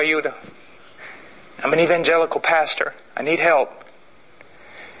 necesito ayuda. I'm an evangelical pastor. I need help."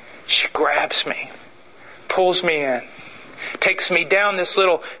 She grabs me, pulls me in, takes me down this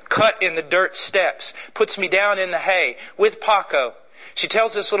little cut in the dirt steps, puts me down in the hay with Paco. She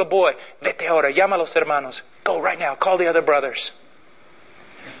tells this little boy, "Vete ahora, llama a los hermanos. Go right now, call the other brothers."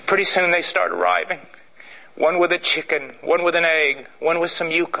 Pretty soon they start arriving. One with a chicken, one with an egg, one with some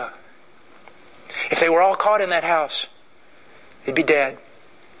yuca. If they were all caught in that house, they'd be dead.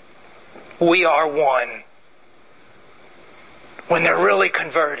 We are one. When they're really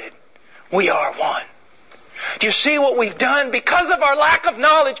converted, we are one. Do you see what we've done? Because of our lack of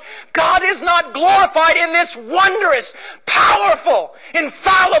knowledge, God is not glorified in this wondrous, powerful,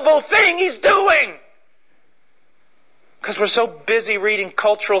 infallible thing He's doing. Because we're so busy reading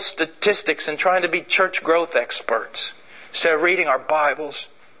cultural statistics and trying to be church growth experts instead of reading our Bibles.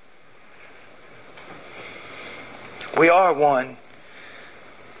 We are one.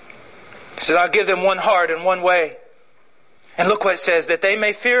 He says, "I'll give them one heart and one way." And look what it says, "that they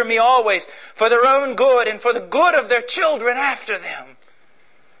may fear me always for their own good and for the good of their children after them."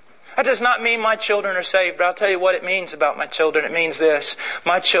 That does not mean my children are saved, but I'll tell you what it means about my children. It means this: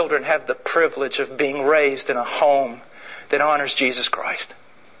 my children have the privilege of being raised in a home that honors Jesus Christ.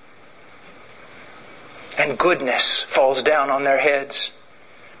 And goodness falls down on their heads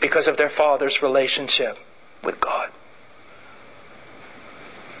because of their father's relationship with God.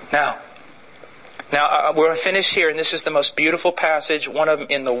 Now, we're going to finish here, and this is the most beautiful passage, one of them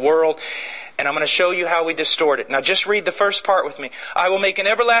in the world. And I'm going to show you how we distort it. Now just read the first part with me. "I will make an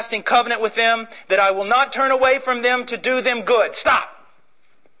everlasting covenant with them, that I will not turn away from them to do them good." Stop.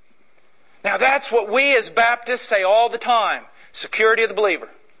 Now that's what we as Baptists say all the time. Security of the believer.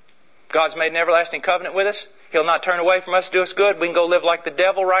 God's made an everlasting covenant with us. He'll not turn away from us to do us good. We can go live like the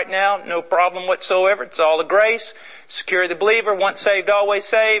devil right now. No problem whatsoever. It's all a grace. Security of the believer. Once saved, always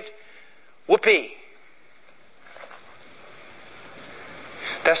saved. Whoopee.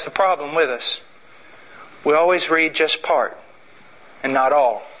 That's the problem with us. We always read just part and not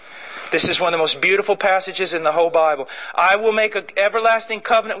all. This is one of the most beautiful passages in the whole Bible. "I will make an everlasting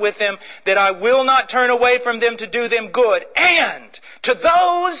covenant with them, that I will not turn away from them to do them good. And to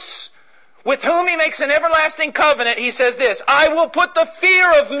those with whom He makes an everlasting covenant," He says this, "I will put the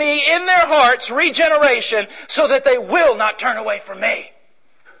fear of me in their hearts," regeneration, "so that they will not turn away from me."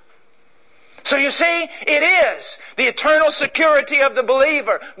 So you see, it is the eternal security of the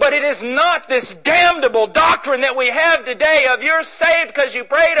believer. But it is not this damnable doctrine that we have today of "you're saved because you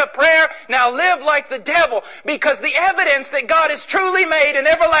prayed a prayer, now live like the devil." Because the evidence that God has truly made an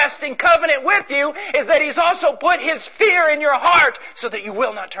everlasting covenant with you is that He's also put His fear in your heart so that you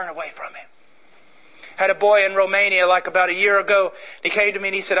will not turn away from Him. I had a boy in Romania like about a year ago. He came to me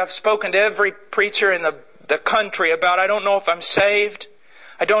and he said, "I've spoken to every preacher in the country about I don't know if I'm saved.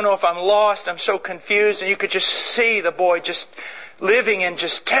 I don't know if I'm lost. I'm so confused." And you could just see the boy just living in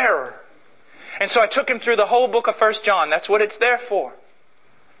just terror. And so I took him through the whole book of 1 John. That's what it's there for.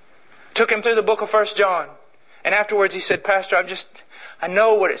 Took him through the book of 1 John. And afterwards he said, "Pastor, I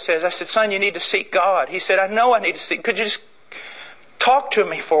know what it says." I said, "Son, you need to seek God." He said, "I know I need to seek. Could you just talk to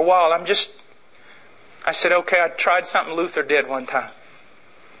me for a while? I said, "Okay." I tried something Luther did one time.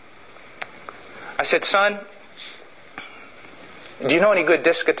 I said, "Son, do you know any good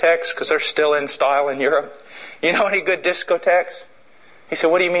discotheques?" Because they're still in style in Europe. "You know any good discotheques?" He said,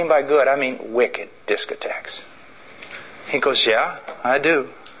 "What do you mean by good?" "I mean wicked discotheques." He goes, "Yeah, I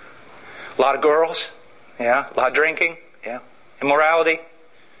do. A lot of girls. Yeah. A lot of drinking. Yeah. Immorality.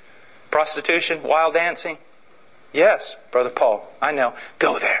 Prostitution. Wild dancing. Yes, Brother Paul, I know.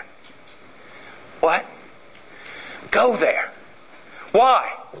 Go there." "What?" "Go there."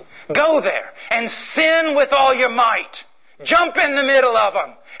 "Why?" "Go there and sin with all your might. Jump in the middle of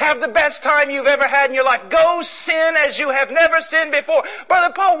them. Have the best time you've ever had in your life. Go sin as you have never sinned before."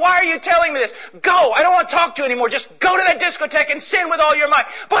 "Brother Paul, why are you telling me this?" "Go. I don't want to talk to you anymore. Just go to that discotheque and sin with all your might."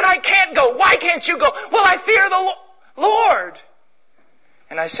 "But I can't go." "Why can't you go?" "Well, I fear the Lord."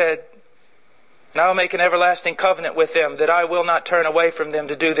 And I said, "And I will make an everlasting covenant with them, that I will not turn away from them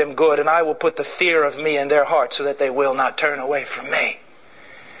to do them good. And I will put the fear of me in their hearts so that they will not turn away from me."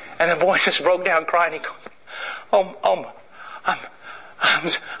 And the boy just broke down crying. He goes,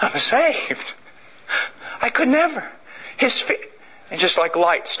 I'm saved. I could never. His fear. And just like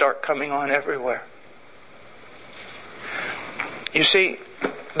lights start coming on everywhere. You see,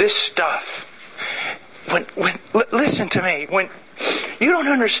 this stuff, listen to me, when you don't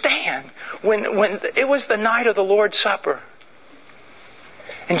understand, when it was the night of the Lord's Supper,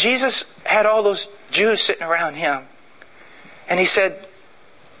 and Jesus had all those Jews sitting around Him, and He said,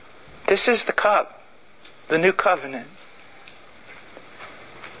 this is the cup, the new covenant.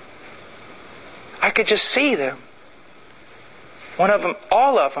 I could just see them. One of them,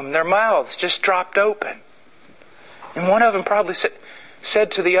 all of them, their mouths just dropped open. And one of them probably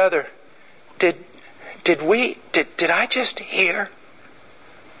said to the other, Did I just hear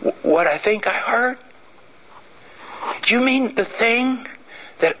what I think I heard? Do you mean the thing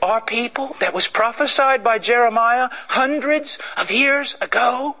that our people, that was prophesied by Jeremiah hundreds of years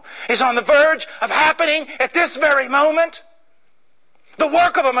ago, is on the verge of happening at this very moment? The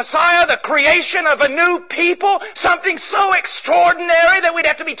work of a Messiah, the creation of a new people, something so extraordinary that we'd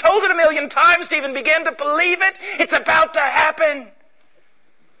have to be told it 1,000,000 times to even begin to believe it. It's about to happen.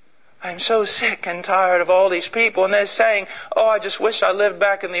 I'm so sick and tired of all these people, and they're saying, oh, I just wish I lived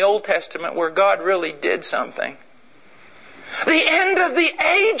back in the Old Testament where God really did something. The end of the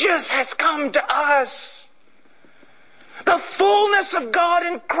ages has come to us. The fullness of God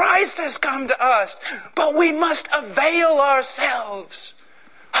in Christ has come to us. But we must avail ourselves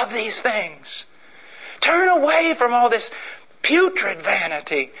of these things. Turn away from all this putrid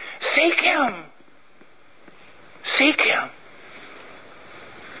vanity. Seek Him. Seek Him.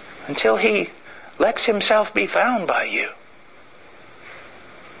 Until He lets Himself be found by you.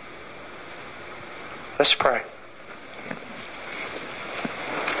 Let's pray.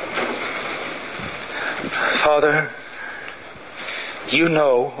 Father, You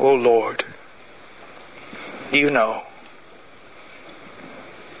know, O Lord, You know.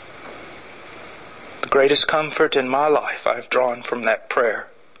 The greatest comfort in my life I've drawn from that prayer.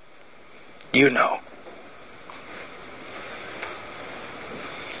 You know.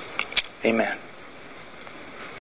 Amen.